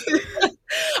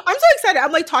so excited.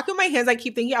 I'm like talking with my hands. I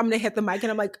keep thinking I'm going to hit the mic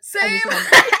and I'm like, same. Because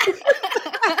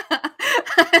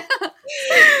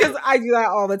I do that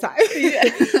all the time.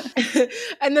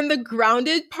 And then the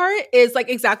grounded part is like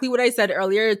exactly what I said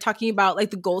earlier, talking about like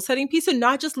the goal setting piece. So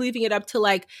not just leaving it up to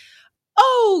like,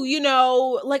 oh, you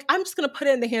know, like I'm just going to put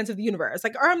it in the hands of the universe,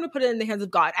 like, or I'm going to put it in the hands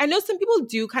of God. I know some people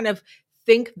do kind of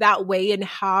think that way and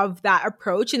have that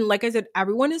approach. And like I said,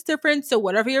 everyone is different. So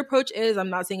whatever your approach is,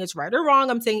 I'm not saying it's right or wrong.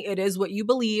 I'm saying it is what you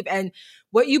believe, and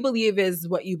what you believe is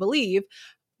what you believe.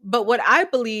 But what I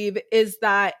believe is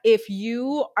that if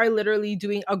you are literally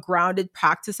doing a grounded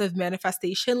practice of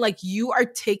manifestation, like you are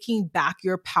taking back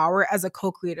your power as a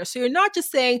co-creator. So you're not just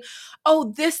saying,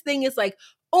 oh, this thing is like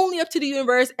only up to the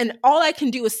universe and all I can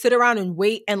do is sit around and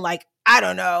wait and like, I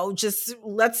don't know, just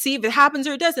let's see if it happens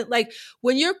or it doesn't. Like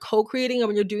when you're co-creating and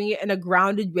when you're doing it in a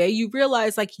grounded way, you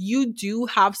realize like you do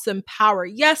have some power.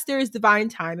 Yes, there is divine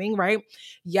timing, right?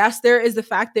 Yes, there is the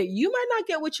fact that you might not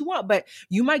get what you want, but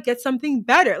you might get something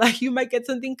better. Like you might get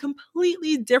something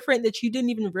completely different that you didn't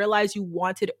even realize you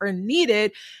wanted or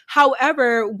needed.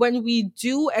 However, when we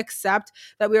do accept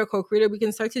that we are co-creator, we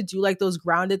can start to do like those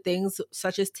grounded things,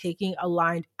 such as taking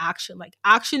aligned action. Like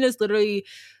action is literally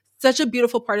such a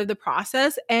beautiful part of the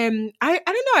process. And I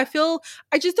don't know,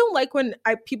 I just don't like when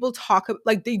people talk,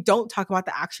 like they don't talk about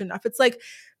the action enough. It's like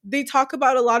they talk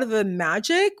about a lot of the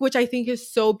magic, which I think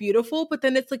is so beautiful, but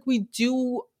then it's like we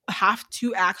do have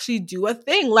to actually do a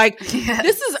thing. Like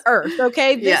this is Earth,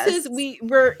 okay? This is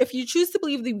we're if you choose to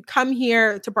believe that we come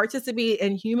here to participate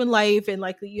in human life and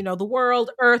like, you know, the world,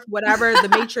 Earth, whatever, the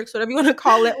matrix, whatever you want to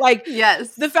call it, like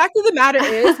the fact of the matter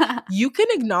is you can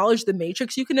acknowledge the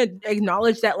matrix, you can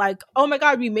acknowledge that like, oh my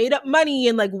God, we made up money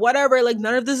and like whatever, like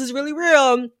none of this is really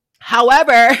real.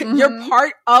 However, you're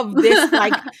part of this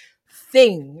like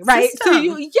thing, right? System. So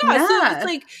so it's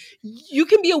like you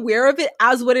can be aware of it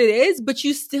as what it is, but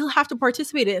you still have to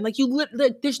participate in it. And like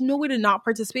there's no way to not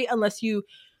participate unless you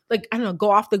like, I don't know, go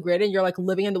off the grid and you're like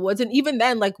living in the woods. And even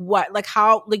then, like what? Like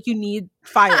how, like you need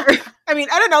fire. I mean,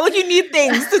 I don't know, like you need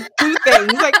things to do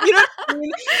things. Like, you know what I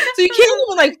mean? So you can't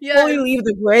even like fully leave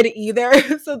the grid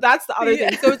either. So that's the other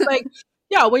thing. So it's like,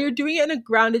 yeah, when you're doing it in a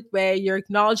grounded way, you're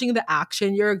acknowledging the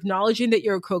action, you're acknowledging that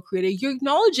you're a co-creator, you're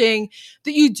acknowledging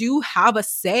that you do have a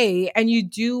say and you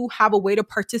do have a way to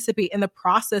participate in the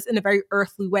process in a very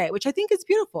earthly way, which I think is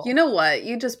beautiful. You know what?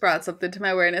 You just brought something to my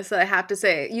awareness that I have to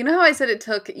say. You know how I said it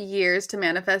took years to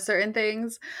manifest certain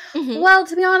things? Mm-hmm. Well,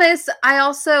 to be honest, I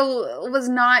also was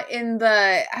not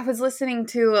I was listening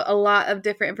to a lot of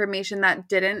different information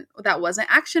that wasn't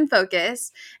action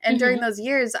focused. And during those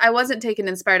years, I wasn't taking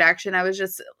inspired action. I was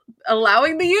just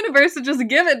allowing the universe to just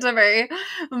give it to me.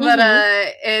 But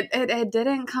it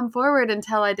didn't come forward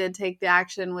until I did take the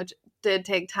action, which did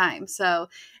take time. So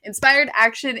inspired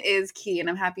action is key, and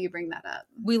I'm happy you bring that up.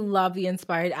 We love the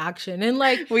inspired action, and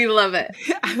like we love it.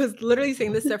 I was literally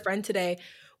saying this to a friend today.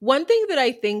 One thing that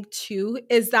I think too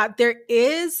is that there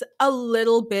is a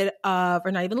little bit of,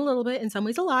 or not even a little bit, in some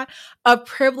ways a lot, of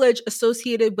privilege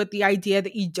associated with the idea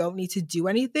that you don't need to do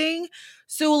anything.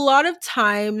 So a lot of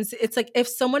times it's like if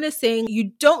someone is saying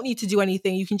you don't need to do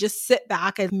anything, you can just sit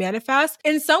back and manifest.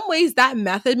 In some ways, that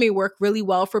method may work really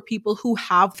well for people who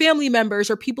have family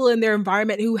members or people in their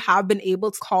environment who have been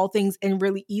able to call things in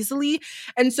really easily.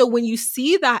 And so when you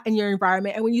see that in your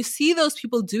environment and when you see those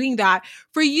people doing that,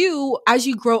 for you, as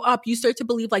you grow up, you start to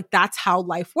believe like that's how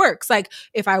life works. Like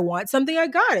if I want something, I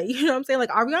got it. You know what I'm saying? Like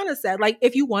Ariana said, like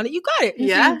if you want it, you got it. And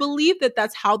so you believe that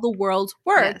that's how the world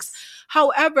works. Yes.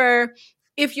 However,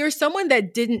 if you're someone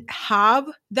that didn't have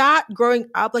that growing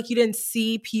up, like you didn't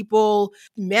see people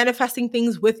manifesting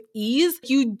things with ease,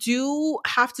 you do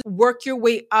have to work your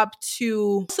way up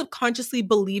to subconsciously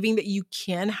believing that you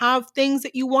can have things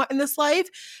that you want in this life.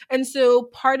 And so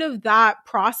part of that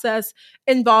process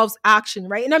involves action,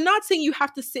 right? And I'm not saying you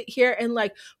have to sit here and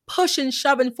like push and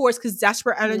shove and force, because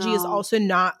desperate energy is also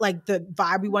not like the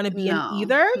vibe we want to be in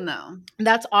either. No.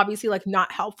 That's obviously like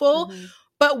not helpful. Mm-hmm.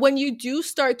 But when you do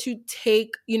start to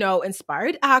take, you know,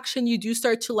 inspired action, you do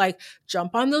start to like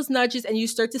jump on those nudges and you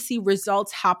start to see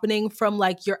results happening from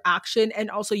like your action and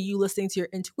also you listening to your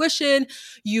intuition,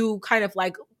 you kind of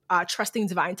like trusting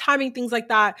divine timing, things like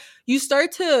that. You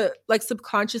start to like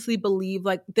subconsciously believe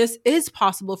like this is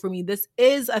possible for me. This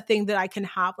is a thing that I can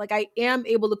have. Like I am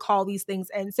able to call these things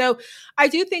in. So I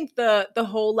do think the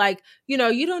whole like, you know,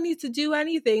 you don't need to do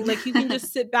anything. Like you can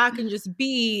just sit back and just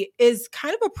be is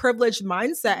kind of a privileged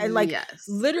mindset. And like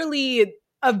literally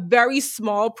a very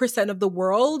small percent of the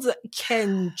world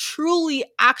can truly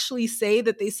actually say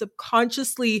that they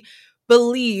subconsciously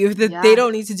believe that they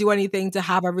don't need to do anything to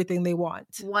have everything they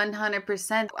want.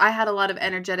 100%. I had a lot of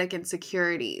energetic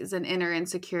insecurities and inner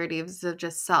insecurities of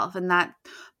just self, and that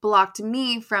blocked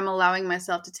me from allowing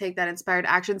myself to take that inspired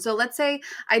action. So let's say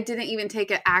I didn't even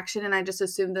take an action and I just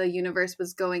assumed the universe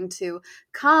was going to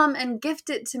come and gift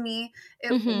it to me.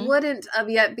 It wouldn't have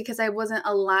yet, because I wasn't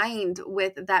aligned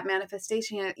with that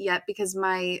manifestation yet, because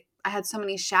I had so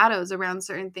many shadows around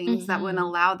certain things that wouldn't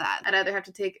allow that. I'd either have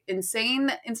to take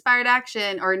insane inspired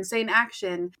action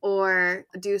or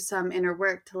do some inner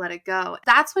work to let it go.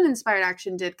 That's when inspired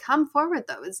action did come forward,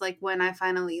 though, is like when I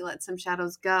finally let some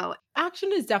shadows go. Action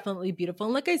is definitely beautiful.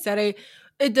 And like I said,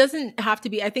 it doesn't have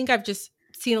to be, I think I've just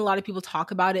seen a lot of people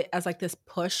talk about it as like this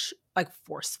push, like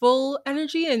forceful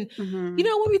energy. And, you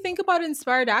know, when we think about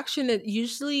inspired action, it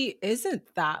usually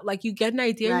isn't that. Like you get an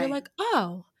idea and you're like,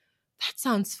 oh, that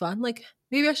sounds fun. Like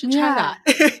maybe I should try that.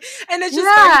 And it's just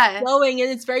very flowing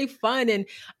and it's very fun. And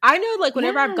I know like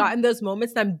whenever I've gotten those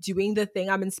moments that I'm doing the thing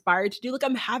I'm inspired to do, like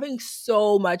I'm having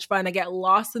so much fun. I get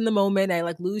lost in the moment. I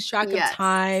like lose track of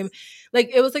time.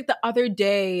 Like it was like the other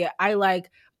day I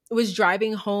like was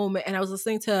driving home and I was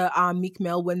listening to Meek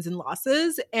Mill Wins and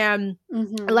Losses, and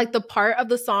like the part of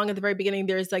the song at the very beginning,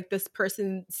 there's like this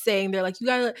person saying they're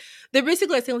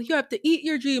basically saying like you have to eat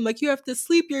your dream, like you have to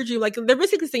sleep your dream, like they're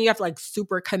basically saying you have to like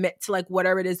super commit to like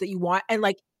whatever it is that you want, and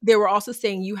like they were also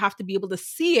saying you have to be able to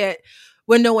see it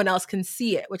when no one else can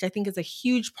see it, which I think is a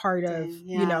huge part of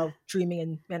you know, dreaming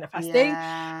and manifesting.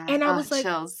 And I was like,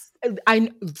 chills.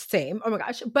 Same. Oh my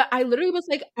gosh. But I literally was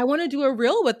like, I want to do a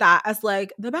reel with that as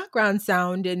like the background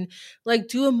sound and like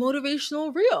do a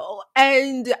motivational reel.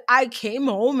 And I came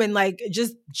home and like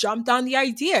just jumped on the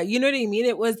idea. You know what I mean?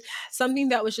 It was something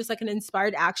that was just like an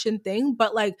inspired action thing.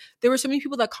 But like there were so many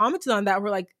people that commented on that were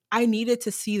like, I needed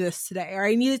to see this today, or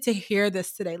I needed to hear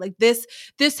this today. Like this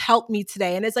helped me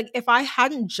today. And it's like, if I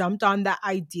hadn't jumped on that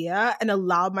idea and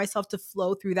allowed myself to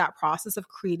flow through that process of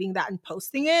creating that and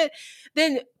posting it,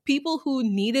 then people who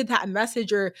needed that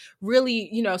message, or really,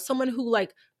 you know, someone who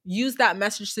like use that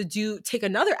message to take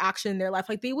another action in their life,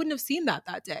 like they wouldn't have seen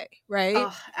that day, right?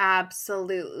 Oh,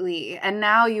 absolutely. And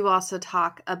now you also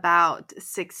talk about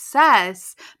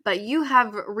success, but you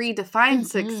have redefined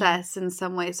success in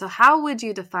some way. So how would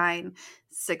you define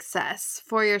success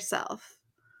for yourself?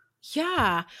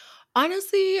 Yeah.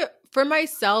 Honestly, for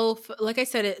myself, like I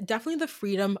said, definitely the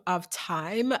freedom of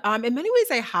time. In many ways,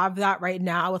 I have that right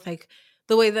now with like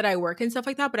the way that I work and stuff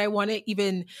like that. But I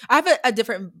have a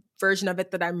different version of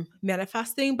it that I'm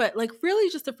manifesting, but like really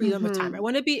just the freedom of time. I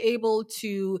want to be able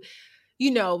to,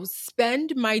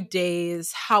 spend my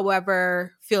days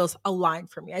however feels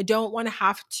aligned for me. I don't want to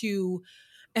have to,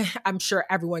 I'm sure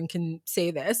everyone can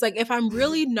say this. Like, if I'm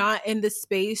really not in the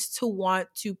space to want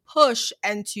to push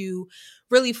and to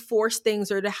really force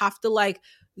things or to have to like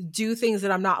do things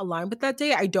that I'm not aligned with that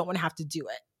day, I don't want to have to do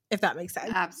it, if that makes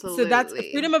sense. Absolutely. So that's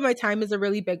freedom of my time is a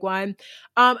really big one.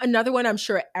 Another one I'm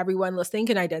sure everyone listening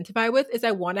can identify with is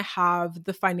I want to have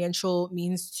the financial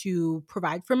means to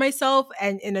provide for myself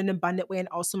and in an abundant way, and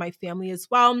also my family as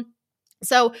well.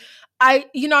 So I'm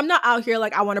not out here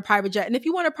like I want a private jet. And if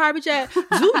you want a private jet,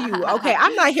 do you? Okay,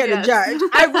 I'm not here to judge.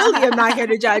 I really am not here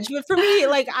to judge. But for me,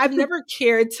 like I've never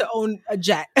cared to own a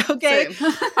jet. Okay.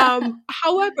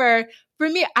 However, for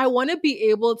me, I want to be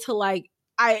able to like,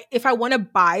 if I want to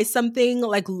buy something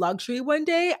like luxury one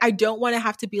day, I don't want to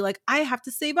have to be like, I have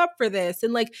to save up for this.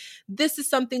 And like, this is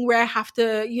something where I have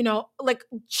to, like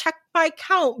check my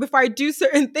account before I do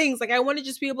certain things. Like I want to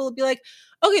just be able to be like,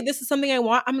 okay, this is something I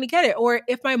want, I'm going to get it. Or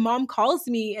if my mom calls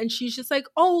me and she's just like,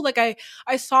 oh, like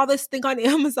I saw this thing on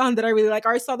Amazon that I really like,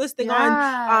 or I saw this thing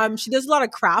on, she does a lot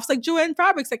of crafts like Joanne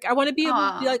Fabrics. Like I want to be able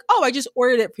to be like, oh, I just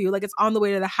ordered it for you. Like it's on the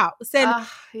way to the house. And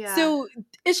so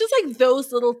it's just like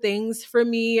those little things for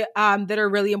me that are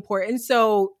really important.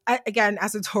 So again,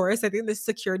 as a Taurus, I think the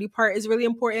security part is really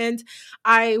important.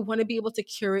 I want to be able to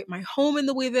curate my home in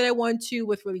the way that I want to,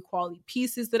 with really quality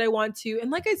pieces that I want to.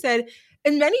 And like I said,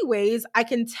 in many ways, I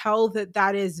can tell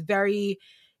that is very,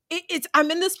 I'm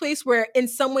in this place where in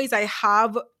some ways I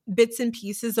have bits and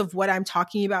pieces of what I'm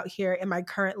talking about here in my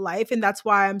current life. And that's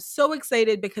why I'm so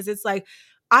excited, because it's like,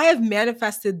 I have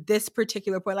manifested this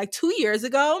particular point. Like 2 years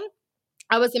ago,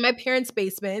 I was in my parents'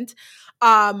 basement,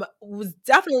 was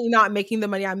definitely not making the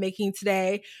money I'm making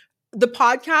today. The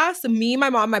podcast, me, my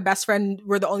mom, my best friend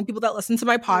were the only people that listened to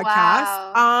my podcast.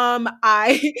 Wow.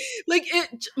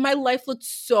 My life looked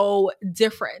so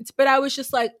different, but I was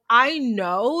just like, I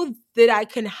know that I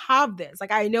can have this.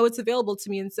 Like, I know it's available to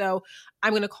me. And so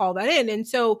I'm going to call that in. And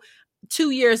so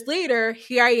 2 years later,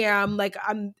 here I am. Like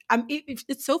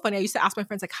it's so funny. I used to ask my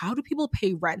friends, like, how do people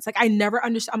pay rent? Like, I never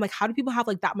understood. I'm like, how do people have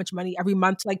like that much money every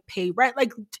month to like pay rent?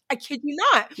 Like, I kid you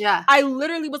not. Yeah. I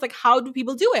literally was like, how do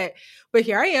people do it? But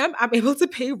here I am. I'm able to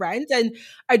pay rent and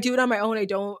I do it on my own.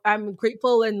 I'm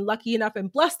grateful and lucky enough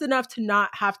and blessed enough to not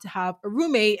have to have a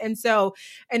roommate. And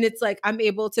it's like, I'm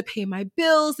able to pay my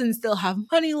bills and still have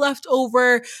money left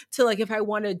over to like, if I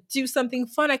want to do something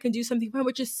fun, I can do something fun,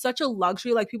 which is such a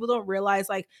luxury. Like people don't realize,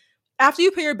 like, after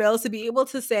you pay your bills, to be able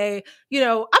to say, I'm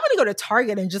going to go to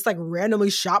Target and just like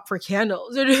randomly shop for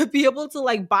candles, or to be able to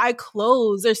like buy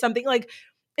clothes or something, like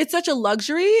it's such a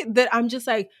luxury that I'm just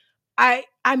like,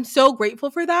 I'm so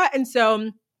grateful for that. And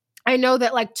so I know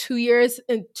that like 2 years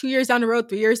down the road,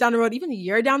 3 years down the road, even a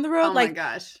year down the road,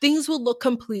 things will look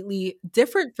completely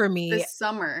different for me. This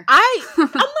summer. I'm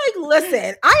like,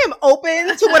 listen, I am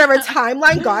open to whatever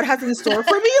timeline God has in store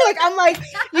for me. Like, I'm like,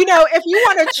 if you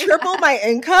want to triple my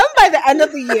income by the end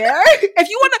of the year, if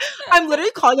you want to, I'm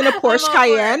literally calling it a Porsche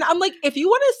Cayenne. I'm like, if you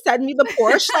want to send me the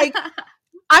Porsche, like,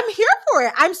 I'm here for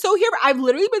it. I'm so here. I've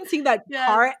literally been seeing that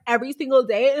car every single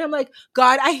day. And I'm like,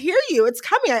 God, I hear you. It's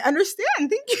coming. I understand.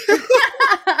 Thank you.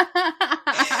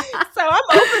 So I'm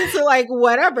open to like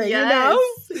whatever, Yes.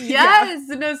 Yeah.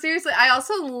 No, seriously. I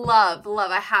also love,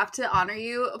 I have to honor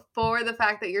you for the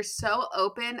fact that you're so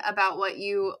open about what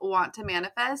you want to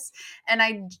manifest. And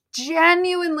I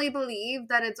genuinely believe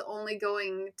that it's only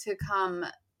going to come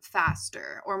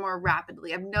faster or more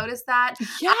rapidly. I've noticed that.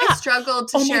 I struggled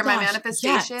to share my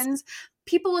manifestations.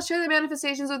 People will share their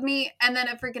manifestations with me and then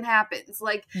it freaking happens.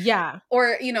 Like,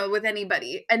 or, with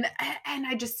anybody. And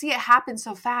I just see it happen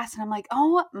so fast. And I'm like,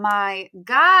 oh my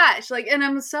gosh. Like, and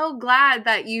I'm so glad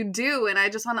that you do. And I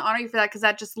just want to honor you for that, because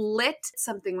that just lit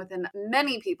something within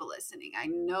many people listening. I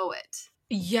know it.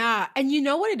 Yeah. And you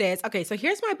know what it is? Okay, so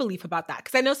here's my belief about that.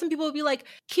 Because I know some people will be like,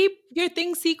 keep your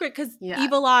things secret because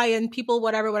evil eye and people,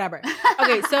 whatever, whatever.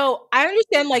 Okay, so I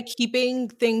understand like keeping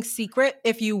things secret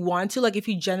if you want to. Like if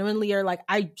you genuinely are like,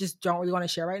 I just don't really want to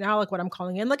share right now, like what I'm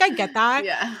calling in. Like I get that.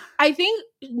 Yeah. I think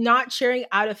not sharing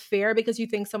out of fear because you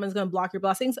think someone's going to block your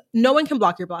blessings. No one can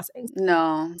block your blessings.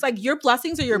 No. It's like your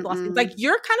blessings are your blessings. Like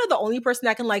you're kind of the only person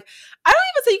that can like, I don't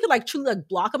even say you can like truly like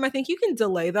block them. I think you can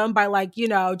delay them by like, you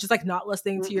know, just like not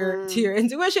listening to your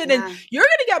intuition. And you're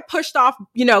going to get pushed off,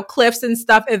 you know, cliffs and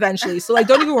stuff eventually. So like,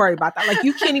 don't even worry about that. Like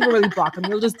you can't even really block them.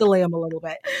 You'll just delay them a little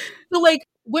bit. So like,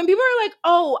 when people are like,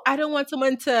 oh, I don't want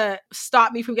someone to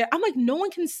stop me from getting, I'm like, no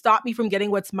one can stop me from getting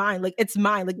what's mine. Like, it's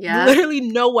mine. Like, literally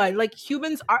no one. Like,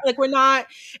 humans are, like, we're not,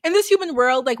 in this human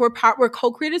world, like, we're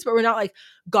co-creators, but we're not, like,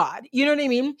 God. You know what I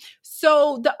mean?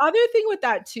 So, the other thing with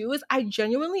that, too, is I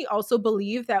genuinely also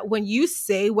believe that when you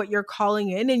say what you're calling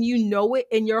in and you know it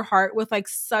in your heart with, like,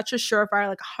 such a surefire,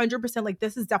 like, 100%, like,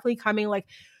 this is definitely coming, like,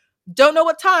 don't know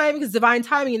what time, because divine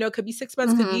timing, you know, it could be 6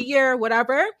 months, could be a year,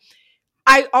 whatever.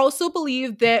 I also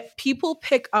believe that people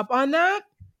pick up on that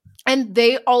and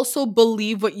they also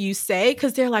believe what you say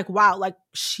because they're like, wow, like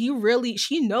she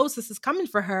knows this is coming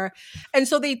for her. And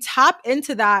so they tap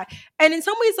into that. And in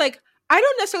some ways, like, I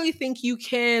don't necessarily think you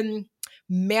can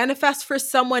manifest for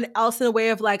someone else in a way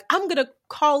of like, I'm going to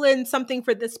call in something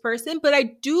for this person. But I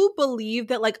do believe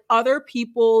that like other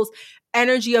people's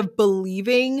energy of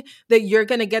believing that you're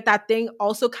going to get that thing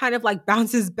also kind of like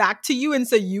bounces back to you. And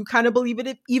so you kind of believe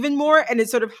it even more. And it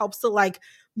sort of helps to like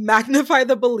magnify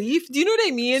the belief. Do you know what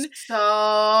I mean?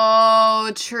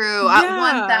 So true.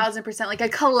 Yeah. 1000%. Like a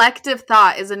collective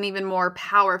thought is an even more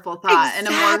powerful thought and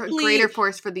a more greater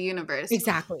force for the universe.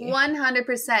 Exactly.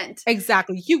 100%.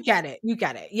 Exactly. You get it.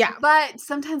 Yeah. But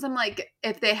sometimes I'm like,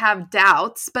 if they have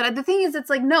doubts, but the thing is, it's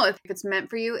like, no, if it's meant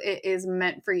for you, it is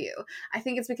meant for you. I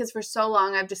think it's because for so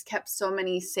long, I've just kept so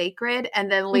many sacred. And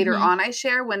then later on, I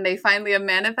share when they finally have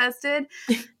manifested.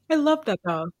 I love that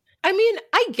though. I mean,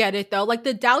 I get it though. Like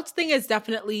the doubts thing is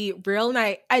definitely real.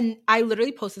 And I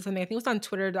literally posted something, I think it was on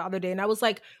Twitter the other day. And I was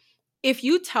like, if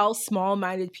you tell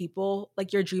small-minded people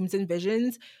like your dreams and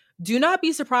visions, do not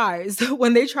be surprised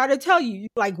when they try to tell you,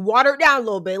 like water it down a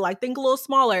little bit, like think a little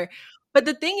smaller. But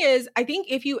the thing is, I think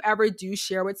if you ever do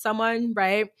share with someone,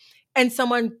 right, and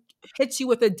someone hits you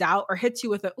with a doubt or hits you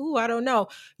with a, ooh, I don't know,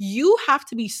 you have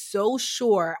to be so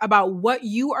sure about what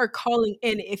you are calling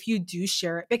in if you do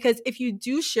share it. Because if you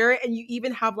do share it and you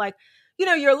even have like, you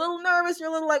know, you're a little nervous, you're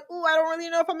a little like, ooh, I don't really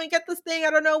know if I'm gonna get this thing,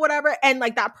 I don't know, whatever. And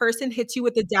like that person hits you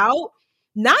with a doubt,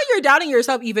 now you're doubting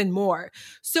yourself even more.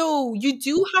 So you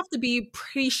do have to be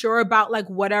pretty sure about like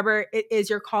whatever it is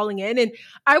you're calling in. And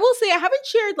I will say I haven't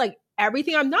shared like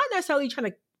everything. I'm not necessarily trying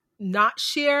to not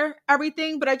share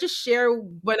everything, but I just share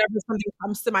whenever something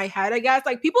comes to my head, I guess.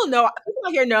 Like people out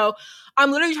here know I'm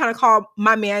literally trying to call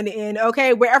my man in,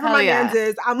 okay? Wherever my man's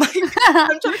is, I'm like,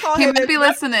 I'm trying to call him in. He might be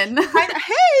listening.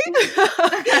 Hey!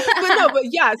 but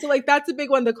yeah, so like that's a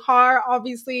big one. The car,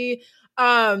 obviously,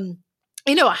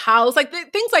 you know, a house, like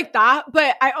things like that.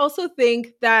 But I also think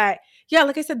that, yeah,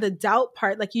 like I said, the doubt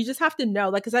part, like you just have to know,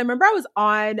 like, cause I remember I was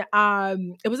on,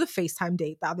 it was a FaceTime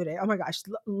date the other day. Oh my gosh,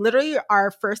 literally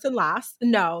our first and last.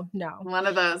 No. One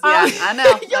of those. Yeah, I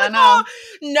know.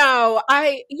 No,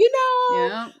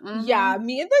 Yeah,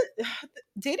 me and the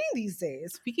dating these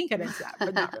days, we can get into that,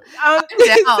 but not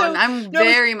really. I'm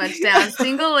very much down.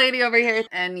 Single lady over here.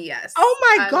 And yes.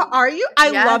 Oh my God, are you? I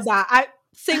love that.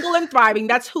 Single and thriving.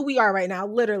 That's who we are right now,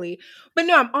 literally. But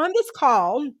no, I'm on this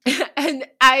call and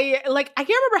I can't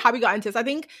remember how we got into this. I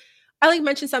think I like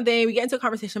mentioned something. We get into a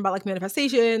conversation about like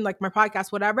manifestation, like my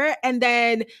podcast, whatever. And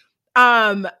then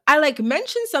I like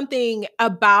mentioned something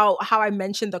about how I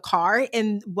mentioned the car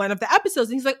in one of the episodes.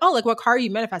 And he's like, oh, like what car are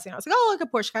you manifesting? I was like, oh, like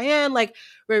a Porsche Cayenne. Like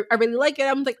I really like it.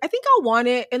 I'm like, I think I'll want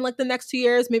it in like the next 2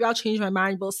 years. Maybe I'll change my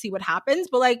mind. We'll see what happens.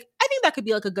 But like, I think that could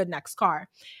be like a good next car.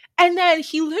 And then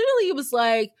he literally was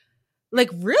like,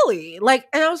 really? Like,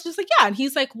 and I was just like, yeah. And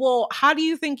he's like, well, how do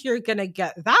you think you're going to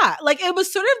get that? Like, it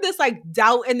was sort of this like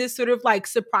doubt and this sort of like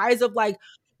surprise of like,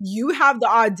 you have the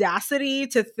audacity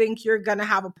to think you're going to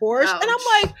have a Porsche. Ouch. And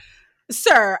I'm like,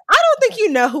 sir, I don't think you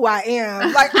know who I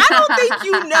am. Like, I don't think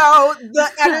you know the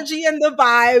energy and the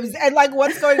vibes and like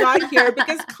what's going on here.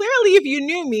 Because clearly if you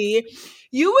knew me,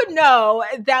 you would know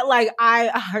that like I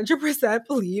 100%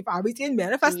 believe obviously in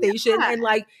manifestation. Yeah. And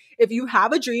like if you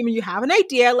have a dream and you have an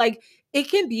idea, like it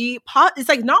can be it's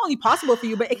like not only possible for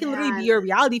you, but it can literally be your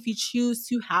reality if you choose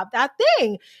to have that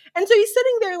thing. And so he's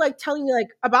sitting there like telling me like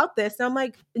about this, and I'm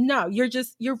like, no, you're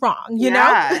wrong, you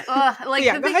know? Like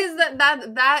the thing is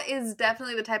that is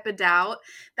definitely the type of doubt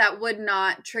that would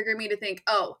not trigger me to think,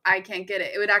 oh, I can't get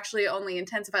it. It would actually only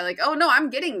intensify, like, oh no, I'm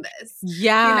getting this.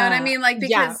 Yeah. You know what I mean? Like,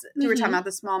 because we were talking about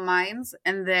the small minds,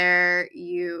 and there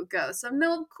you go. So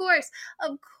no,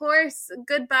 of course,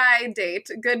 goodbye date.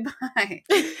 Goodbye.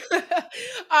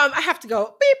 I have to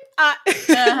go. Beep.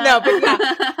 No, but yeah,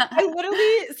 I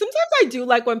literally sometimes I do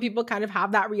like when people kind of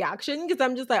have that reaction, because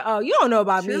I'm just like, oh, you don't know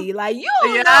about me. Like, you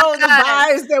don't know the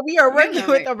vibes that we are working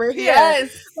with over here.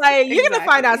 Yes, like you're gonna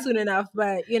find out soon enough.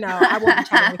 But you know, I won't be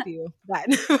chatting with you.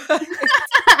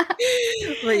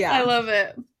 But yeah, I love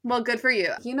it. Well, good for you.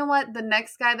 You know what? The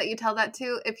next guy that you tell that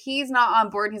to, if he's not on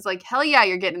board, he's like, hell yeah,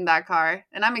 you're getting in that car.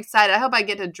 And I'm excited. I hope I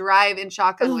get to drive in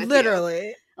shotgun with you.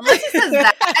 Literally. Unless he says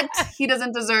that, he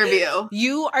doesn't deserve you.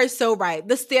 You are so right.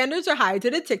 The standards are high. I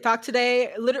did a TikTok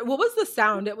today. Literally, what was the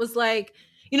sound? It was like,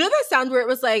 you know that sound where it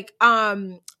was like,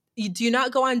 you do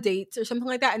not go on dates or something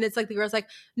like that. And it's like the girl's like,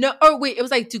 no, oh wait, it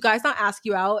was like, do guys not ask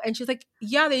you out? And she's like,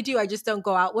 yeah, they do. I just don't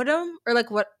go out with them. Or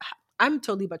like what? I'm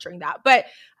totally butchering that. But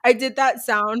I did that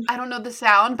sound. I don't know the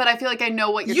sound, but I feel like I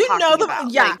know what you're talking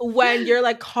about. Yeah. Like, when you're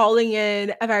like calling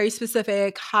in a very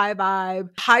specific high vibe,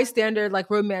 high standard,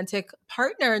 like romantic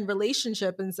partner and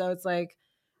relationship. And so it's like,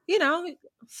 you know,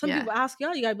 some people ask you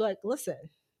out, you gotta be like, listen.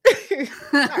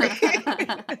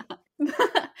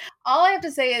 All I have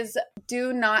to say is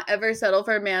do not ever settle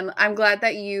for a man. I'm glad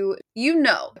that you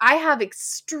know. I have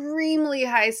extremely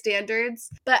high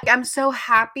standards, but I'm so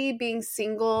happy being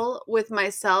single with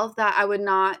myself that I would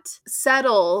not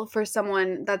settle for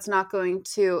someone that's not going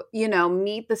to, you know,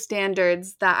 meet the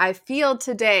standards that I feel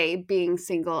today being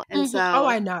single. And so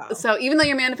I know. So even though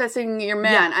you're manifesting your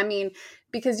man, I mean,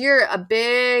 because you're a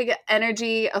big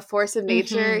energy, a force of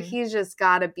nature, he's just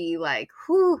got to be like,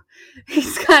 whew,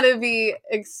 he's got to be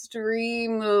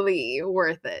extremely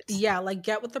worth it. Yeah, like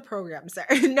get with the program, sir.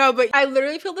 No, but I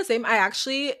literally feel the same.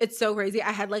 It's so crazy.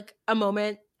 I had like a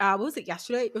moment, what was it,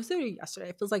 yesterday? It was literally yesterday.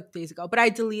 It feels like days ago. But I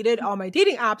deleted all my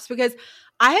dating apps because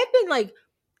I have been like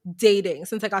dating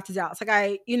since I got to Dallas. Like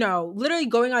I, you know, literally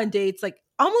going on dates like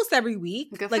almost every week.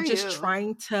 Good like just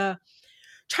trying to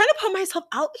put myself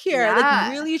out here,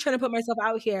 like really trying to put myself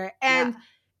out here. And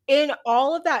in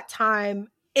all of that time,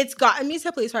 it's gotten me to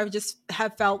a place where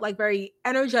have felt like very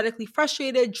energetically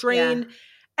frustrated, drained.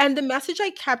 And the message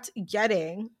I kept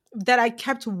getting that I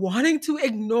kept wanting to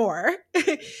ignore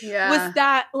was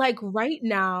that like right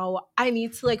now I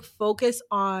need to like focus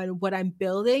on what I'm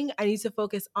building. I need to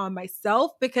focus on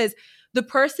myself, because the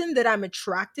person that I'm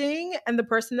attracting and the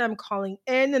person that I'm calling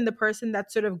in and the person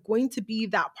that's sort of going to be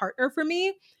that partner for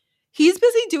me, he's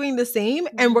busy doing the same,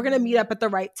 and we're going to meet up at the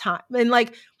right time. And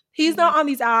like, he's not on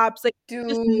these apps, like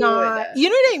just not, you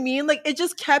know what I mean? Like it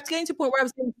just kept getting to a point where I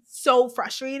was getting so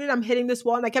frustrated. I'm hitting this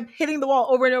wall, and I kept hitting the wall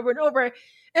over and over and over.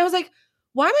 And I was like,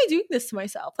 why am I doing this to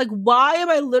myself? Like, why am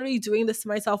I literally doing this to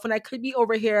myself when I could be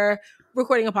over here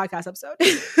recording a podcast episode?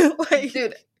 Like,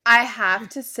 dude, I have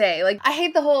to say, like, I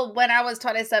hate the whole when I was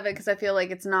 27 because I feel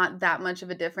like it's not that much of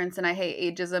a difference, and I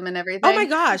hate ageism and everything. Oh my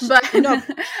gosh. But no,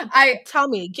 tell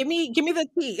me, give me the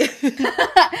tea.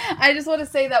 I just want to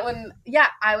say that when,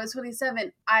 I was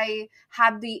 27, I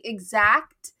had the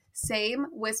exact same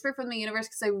whisper from the universe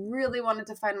because I really wanted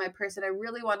to find my person. I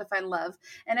really wanted to find love.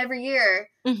 And every year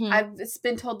I've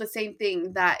been told the same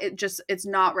thing, that it's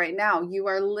not right now. You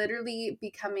are literally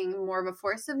becoming more of a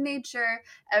force of nature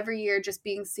every year, just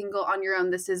being single on your own.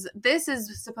 This is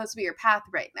supposed to be your path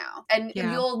right now. And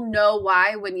you'll know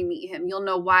why when you meet him. You'll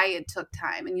know why it took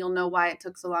time, and you'll know why it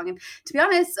took so long. And to be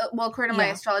honest, well, according to my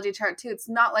astrology chart too, it's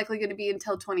not likely going to be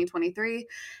until 2023.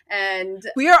 And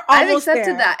we are almost I've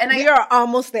accepted that. And we are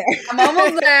almost there. I'm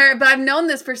almost there, but I've known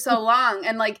this for so long.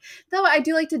 And like, though I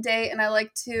do like to date and I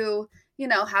like to, you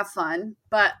know, have fun,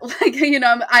 but like, you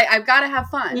know, I've got to have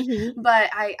fun, but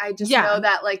I just know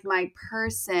that like my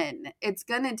person, it's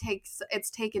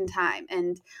taken time,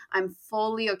 and I'm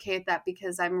fully okay with that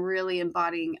because I'm really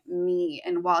embodying me,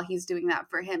 and while he's doing that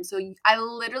for him. So I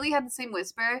literally had the same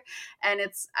whisper, and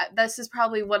this is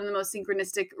probably one of the most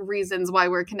synchronistic reasons why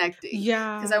we're connecting.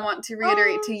 Yeah. Because I want to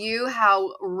reiterate to you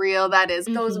how real that is.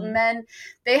 Those men,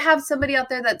 they have somebody out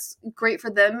there that's great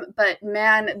for them, but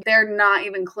man, they're not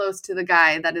even close to the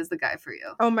guy that is the guy for you.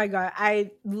 Oh my God.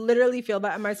 I literally feel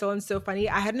that in my soul. And so funny.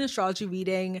 I had an astrology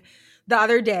reading the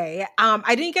other day.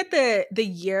 I didn't get the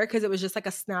year because it was just like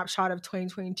a snapshot of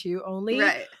 2022 only.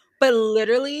 Right. But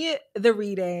literally the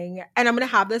reading, and I'm going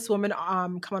to have this woman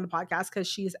come on the podcast because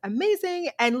she's amazing.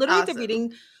 And literally the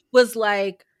reading was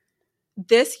like,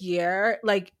 this year,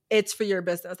 like, it's for your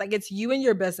business. Like, it's you and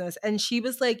your business. And she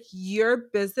was like, your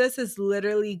business is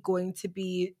literally going to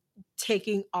be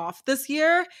taking off this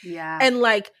year. Yeah. And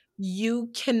like, you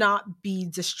cannot be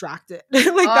distracted. Like,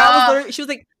 that was literally, she was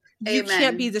like, you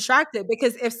can't be distracted,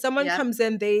 because if someone comes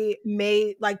in, they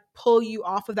may like pull you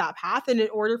off of that path. And in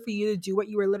order for you to do what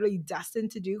you were literally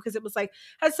destined to do, because it was like,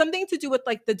 had something to do with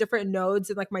like the different nodes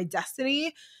and like my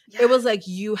destiny. It was like,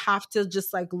 you have to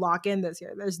just like lock in this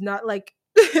year. There's not like,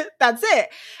 that's it.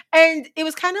 And it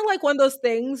was kind of like one of those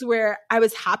things where I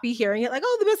was happy hearing it, like,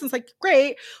 oh, the business, like,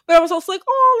 great. But I was also like,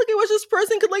 oh, look, I wish this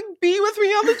person could like be with me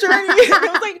on the journey. And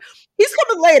I was like, he's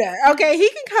coming later. Okay, he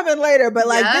can come in later. But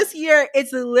like this year,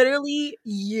 it's literally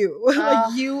you.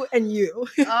 Like you and you.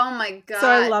 Oh my God. So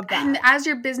I love that. And as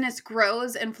your business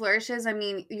grows and flourishes, I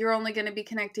mean, you're only going to be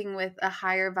connecting with a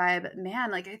higher vibe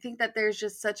man. Like, I think that there's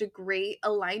just such a great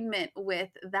alignment with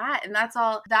that. And that's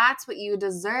what you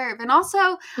deserve. And also,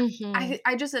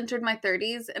 I just entered my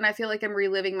 30s, and I feel like I'm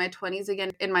reliving my 20s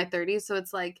again in my 30s. So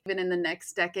it's like, even in the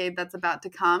next decade that's about to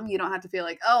come, you don't have to feel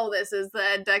like, oh, this is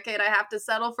the decade I have to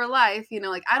settle for life. You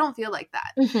know, like, I don't feel like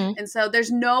that. And so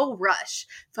there's no rush.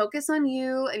 Focus on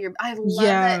you and your, I love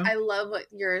it. I love what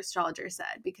your astrologer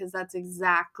said, because that's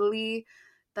exactly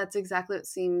what it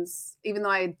seems, even though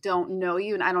I don't know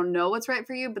you and I don't know what's right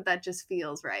for you, but that just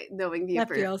feels right, knowing you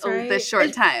for this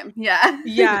short time. Yeah.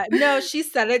 Yeah. No, she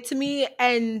said it to me.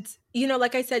 And, you know,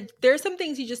 like I said, there's some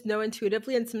things you just know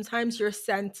intuitively, and sometimes you're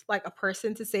sent like a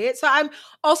person to say it. So I'm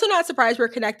also not surprised we're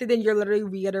connected and you're literally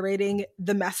reiterating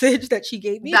the message that she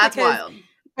gave me. That's wild.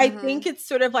 I think it's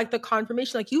sort of like the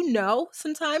confirmation, like, you know,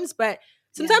 sometimes, but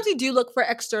sometimes we do look for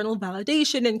external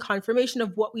validation and confirmation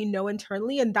of what we know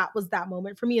internally. And that was that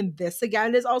moment for me. And this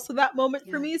again is also that moment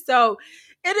for me. So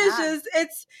it is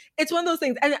just, it's one of those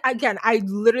things. And again, I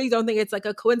literally don't think it's like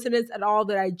a coincidence at all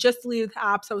that I just deleted the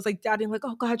app. So I was like doubting, like,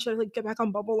 oh God, should I like get back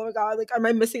on Bumble? Oh my God, like, am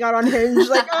I missing out on Hinge?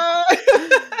 Like,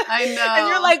 I know. And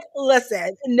you're like,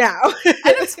 listen, no.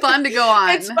 And it's fun to go on.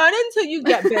 It's fun until you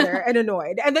get bitter and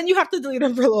annoyed. And then you have to delete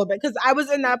them for a little bit. Because I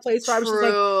was in that place where I was just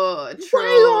like, why are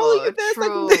you all like this?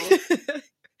 Like,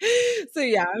 so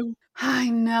yeah. I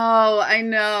know.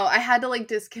 I had to like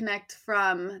disconnect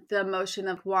from the emotion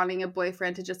of wanting a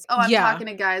boyfriend to just, I'm talking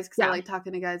to guys because I like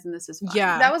talking to guys and this is fun.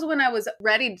 Yeah. That was when I was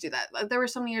ready to do that. Like, there were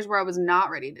some years where I was not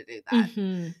ready to do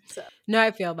that. So. No,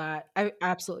 I feel that. I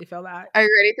absolutely feel that. Are you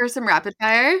ready for some rapid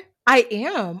fire? I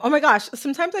am. Oh my gosh.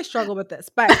 Sometimes I struggle with this,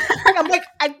 but I'm like,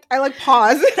 I like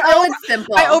pause. It's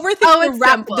simple. I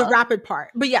overthink the rapid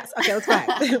part. But yes. Okay, let's go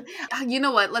ahead. You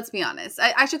know what? Let's be honest.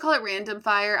 I should call it random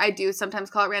fire. I do sometimes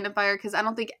call it random fire because I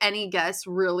don't think any guess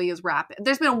really is rapid.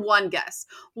 There's been one guess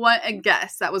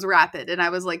that was rapid, and I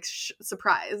was like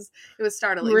surprised. It was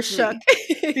startling. You were shook.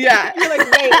 Yeah. You're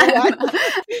like, wait,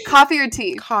 what? Coffee or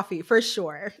tea? Coffee, for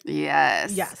sure.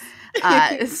 Yes.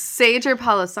 Sage or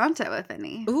Palo Santo, if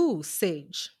any? Ooh,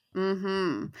 sage.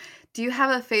 Do you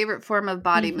have a favorite form of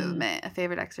body movement? A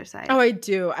favorite exercise? Oh, I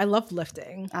do. I love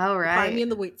lifting. All right. Find me in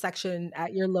the weight section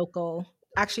at your local.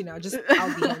 Actually, no, just I'll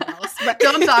be in the house. But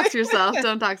Don't dox yourself.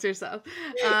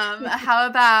 How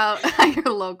about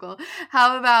your local?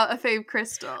 How about a fave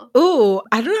crystal? Ooh,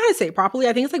 I don't know how to say it properly.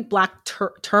 I think it's like black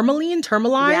tourmaline.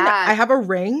 Yeah. I have a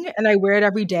ring and I wear it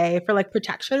every day for like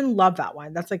protection. Love that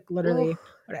one. That's like literally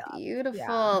what I love. Beautiful.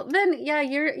 Yeah. Then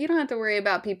you don't have to worry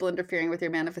about people interfering with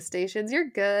your manifestations. You're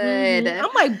good.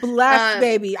 I'm like blessed,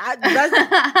 baby. Walk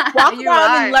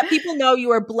around and let people know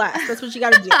you are blessed. That's what you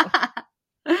got to do.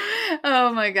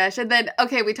 Oh my gosh. And then,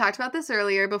 okay, we talked about this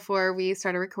earlier before we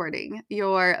started recording.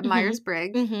 Your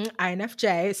Myers-Briggs.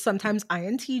 INFJ, sometimes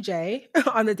INTJ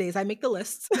on the days I make the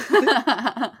lists.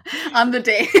 On the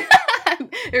day.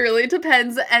 It really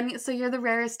depends. And so you're the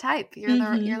rarest type. You're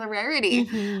the rarity.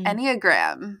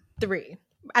 Enneagram. 3.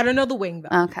 I don't know the wing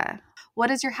though. Okay.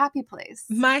 What is your happy place?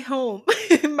 My home.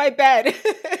 My bed.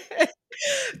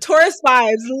 Taurus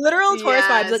vibes. Literal Taurus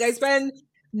vibes. Like, I spend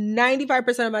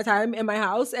 95% of my time in my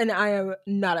house and I am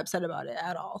not upset about it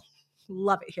at all.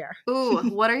 Love it here. Ooh,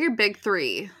 what are your big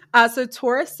 3? So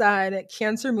Taurus sun,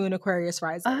 Cancer moon, Aquarius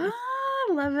rising.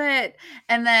 Love it.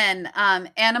 And then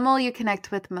animal you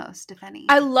connect with most, if any.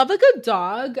 I love a good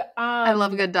dog. I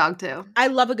love a good dog too. I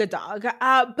love a good dog.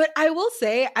 But I will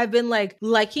say I've been like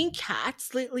liking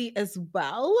cats lately as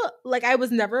well. Like, I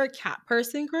was never a cat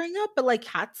person growing up, but like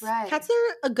cats are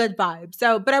a good vibe.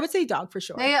 So, but I would say dog for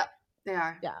sure. They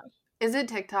are. Yeah. Is it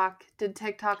TikTok? Did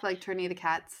TikTok like turn you to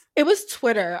cats? It was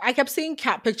Twitter. I kept seeing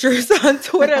cat pictures on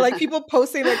Twitter, like people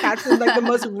posting their cats in like the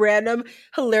most random,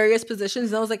 hilarious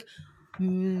positions. And I was like,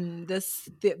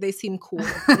 They seem cool.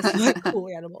 They seem like cool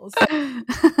animals.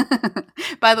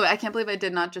 By the way, I can't believe I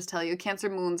did not just tell you. Cancer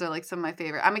moons are like some of my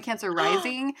favorite. I'm a Cancer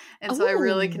rising, and so I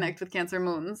really connect with Cancer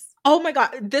moons. Oh my God.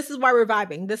 This is why we're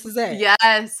vibing. This is it.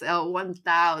 Yes. Oh,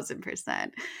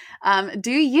 1000%.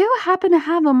 Do you happen to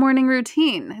have a morning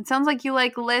routine? It sounds like you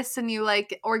like lists and you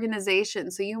like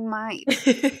organization, so you might.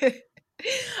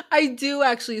 I do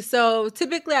actually. So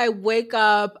typically I wake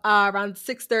up around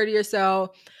 6:30 or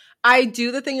so. I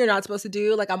do the thing you're not supposed to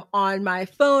do. Like I'm on my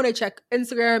phone. I check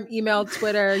Instagram, email,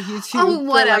 Twitter, YouTube. Oh,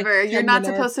 whatever. Like you're not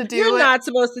supposed to do You're it. not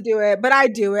supposed to do it, but I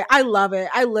do it. I love it.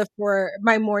 I live for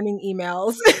my morning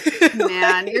emails.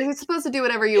 Man, you're supposed to do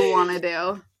whatever you want to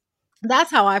do.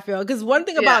 That's how I feel. Because one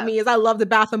thing about me is I love the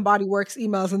Bath and Body Works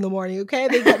emails in the morning. Okay,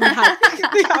 they get me hyped.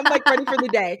 I'm like ready for the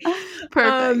day.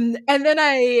 Perfect. And then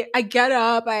I get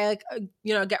up. I like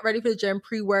get ready for the gym,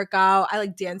 pre-workout. I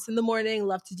like dance in the morning.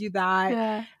 Love to do that.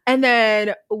 Yeah. And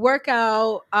then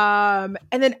workout. And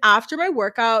then after my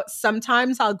workout,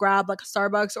 sometimes I'll grab like a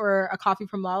Starbucks or a coffee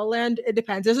from La La Land. It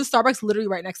depends. There's a Starbucks literally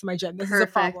right next to my gym. This is a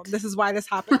problem. This is why this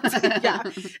happens. Yeah.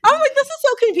 I'm like, this is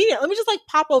so convenient. Let me just like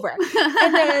pop over.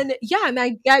 And then and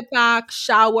I get back,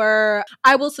 shower.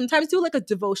 I will sometimes do like a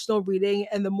devotional reading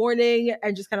in the morning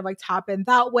and just kind of like tap in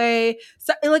that way.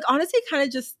 So it like honestly kind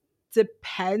of just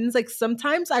depends. Like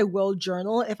sometimes I will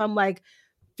journal if I'm like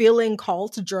feeling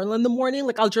called to journal in the morning.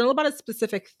 Like I'll journal about a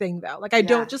specific thing though. Like I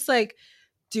don't just like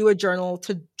do a journal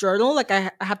to journal. Like I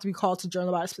have to be called to journal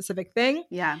about a specific thing.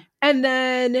 Yeah. And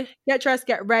then get dressed,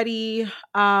 get ready,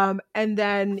 and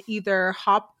then either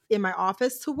hop in my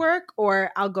office to work,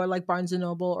 or I'll go like Barnes &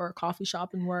 Noble or a coffee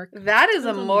shop and work. That is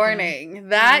a morning.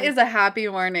 That is a happy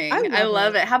morning. I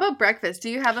love it. How about breakfast? Do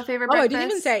you have a favorite breakfast? I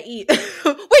didn't even say eat.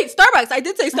 Wait, Starbucks. I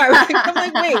did say Starbucks. I'm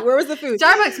like, wait, where was the food?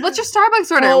 Starbucks. What's your Starbucks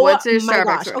order? What's your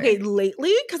Starbucks order? Okay,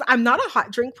 lately, because I'm not a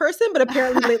hot drink person, but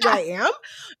apparently lately I am.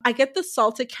 I get the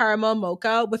salted caramel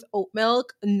mocha with oat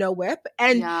milk, no whip.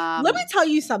 And let me tell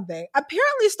you something.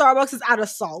 Apparently Starbucks is out of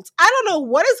salt. I don't know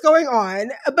what is going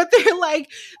on, but they're like,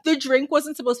 the drink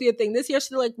wasn't supposed to be a thing this year.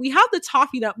 So they're like, we have the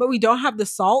toffee nut, but we don't have the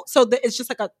salt. So it's just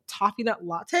like a toffee nut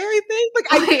latte, I think. Like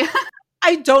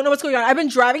I don't know what's going on. I've been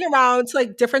driving around to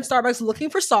like different Starbucks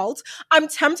looking for salt. I'm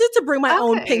tempted to bring my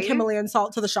own pink Himalayan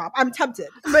salt to the shop. I'm tempted.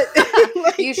 But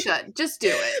like, you should. Just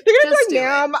do it. They're gonna be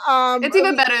like, ma'am. It's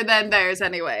even better than theirs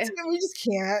anyway. We just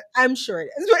can't. I'm sure it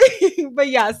is. But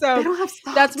yeah, so they don't have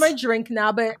salt. That's my drink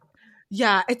now. But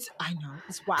yeah, I know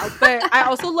it's wild, but I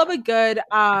also love a good,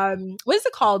 what is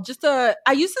it called? I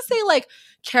used to say like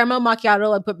caramel macchiato,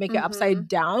 like but make it upside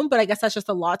down, but I guess that's just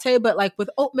a latte, but like with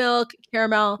oat milk,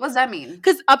 caramel. What does that mean?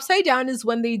 Because upside down is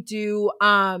when they do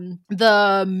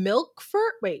the milk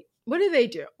what do they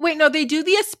do? Wait, no, they do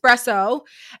the espresso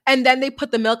and then they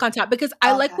put the milk on top, because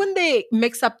I like when they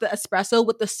mix up the espresso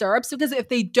with the syrups, because if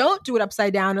they don't do it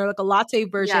upside down or like a latte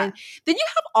version, then you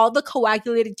have all the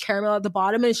coagulated caramel at the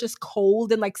bottom and it's just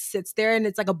cold and like sits there and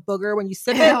it's like a booger when you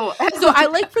sip it. So I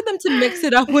like for them to mix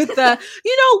it up with the,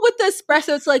 with the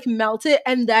espresso to like melt it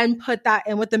and then put that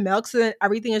in with the milk, so that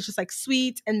everything is just like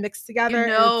sweet and mixed together.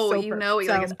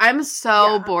 I'm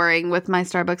so boring with my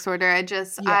Starbucks order.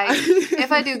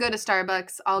 If I do go to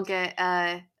Starbucks, I'll get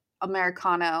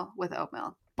Americano with oat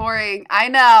milk. Boring. I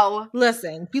know.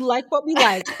 Listen, we like what we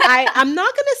like. I'm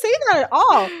not going to say that at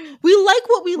all. We like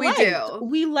what we like. Do.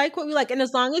 We like what we like. And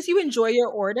as long as you enjoy your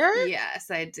order.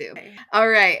 Yes, I do. All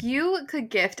right. You could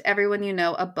gift everyone you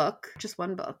know a book, just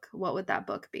one book. What would that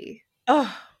book be?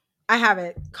 Oh, I have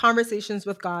it. Conversations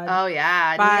with God. Oh,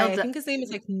 yeah. I think his name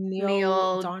is like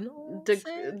Neil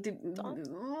Donaldson?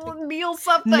 Neil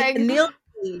something. Neil.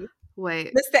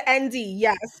 Wait. Mr. ND,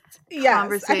 yes.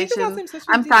 Conversations.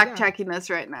 I'm fact checking this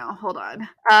right now. Hold on.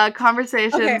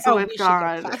 Conversations with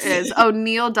God is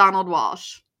Neil Donald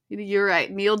Walsh. You're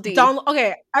right. Neil D.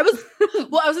 Okay. I was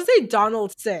gonna say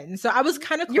Donaldson. So I was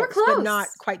kind of close, but not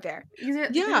quite there.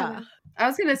 Yeah. I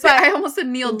was gonna say I almost said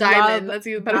Neil Diamond. That's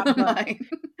even better than mine.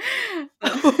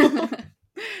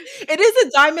 It is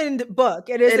a diamond book.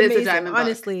 It is amazing, a diamond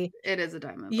honestly. Book. It is a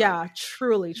diamond book. Yeah,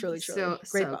 truly. So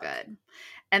great book. Good.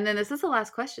 And then this is the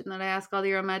last question that I ask all the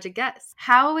Your Own Magic guests.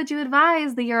 How would you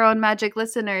advise the Your Own Magic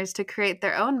listeners to create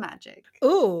their own magic?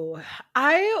 Ooh,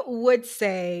 I would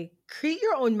say create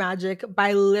your own magic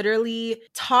by literally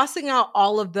tossing out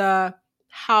all of the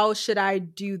how should I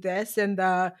do this and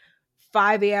the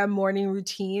 5 a.m. morning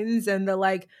routines and the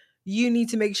like, you need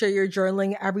to make sure you're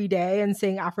journaling every day and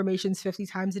saying affirmations 50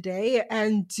 times a day,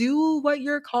 and do what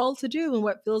you're called to do and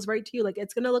what feels right to you. Like,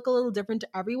 it's going to look a little different to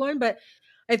everyone, but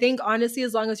I think honestly,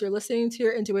 as long as you're listening to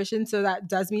your intuition, so that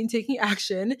does mean taking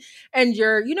action, and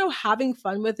you're, having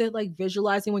fun with it, like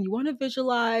visualizing when you want to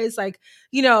visualize, like,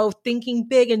 thinking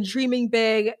big and dreaming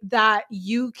big, that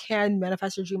you can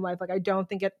manifest your dream life. Like, I don't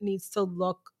think it needs to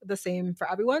look the same for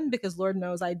everyone, because Lord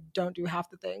knows I don't do half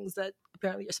the things that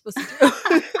apparently you're supposed to do.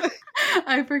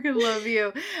 I freaking love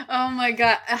you. Oh my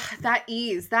God. Ugh, that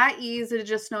ease of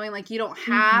just knowing like you don't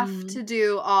have to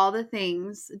do all the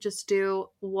things, just do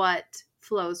what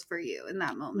flows for you in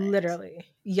that moment. Literally.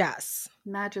 Yes.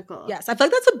 Magical. Yes. I feel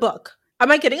like that's a book.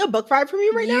 Am I getting a book vibe from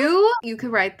you right now? You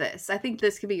could write this. I think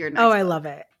this could be your next book. I love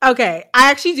it. Okay.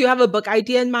 I actually do have a book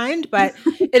idea in mind, but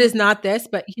it is not this.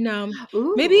 But,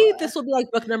 maybe this will be like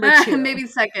book number 2. Maybe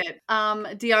second.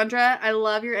 Deandra, I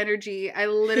love your energy. I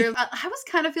was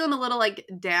kind of feeling a little like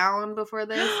down before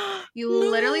this. You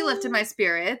literally lifted my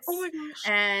spirits. Oh my gosh.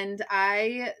 And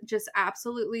I just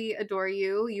absolutely adore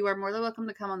you. You are more than welcome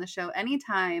to come on the show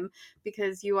anytime,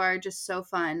 because you are just so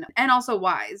fun and also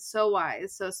wise, so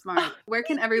smart. Where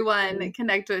can everyone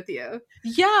connect with you?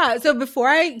 Yeah. So before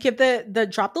I give the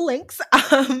drop the links,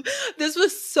 this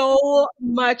was so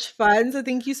much fun. So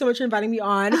thank you so much for inviting me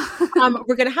on.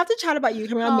 We're gonna have to chat about you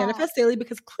coming on Manifest Daily,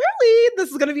 because clearly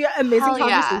this is gonna be an amazing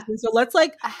conversation. Yeah. So let's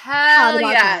chat about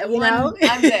that,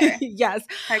 I'm there. Yes.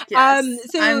 Heck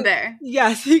yes. So I'm there.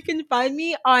 Yes, you can find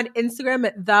me on Instagram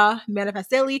at The Manifest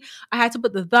Daily. I had to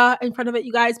put the in front of it,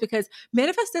 you guys, because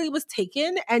Manifest Daily was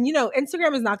taken, and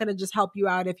Instagram is not gonna just help you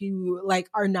out if you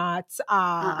are not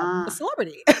a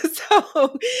celebrity.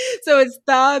 So it's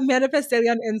The Manifest Daily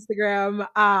on Instagram.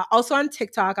 Also on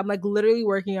TikTok. I'm literally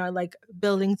working on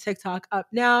building TikTok up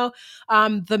now.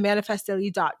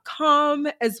 TheManifestDaily.com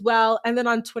as well. And then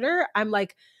on Twitter, I'm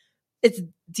it's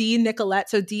D Nicolette.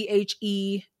 So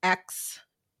DHEXNICOLETTE.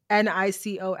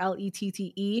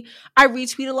 I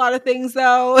retweet a lot of things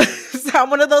though. So I'm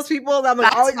one of those people that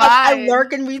I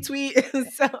lurk and retweet.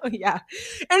 So yeah,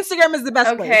 Instagram is the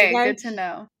best place. Okay, good to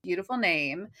know. Beautiful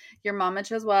name. Your mama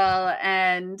chose well,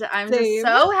 and I'm just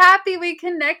so happy we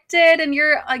connected. And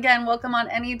you're again welcome on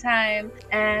anytime.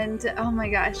 And oh my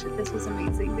gosh, this was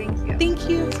amazing. Thank you. Thank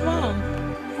you as well.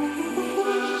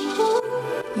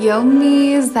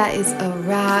 Yomies, that is a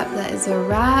wrap. That is a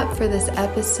wrap for this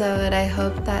episode. I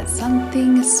hope that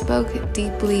something spoke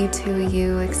deeply to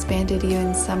you, expanded you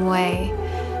in some way.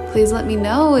 Please let me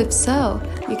know if so.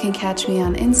 You can catch me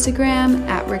on Instagram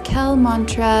at Raquel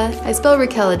Mantra. I spell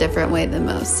Raquel a different way than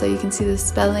most, so you can see the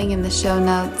spelling in the show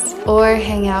notes. Or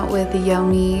hang out with the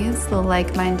Yomies, the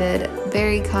like-minded,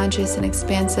 very conscious and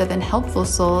expansive and helpful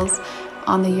souls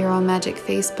on the Your Own Magic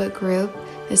Facebook group.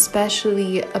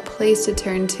 Especially a place to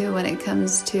turn to when it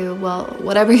comes to,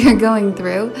 whatever you're going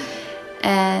through.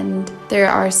 And there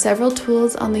are several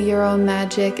tools on the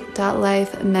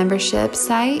YourOwnMagic.life membership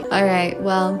site. All right,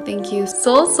 thank you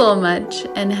so much,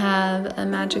 and have a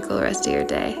magical rest of your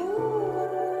day.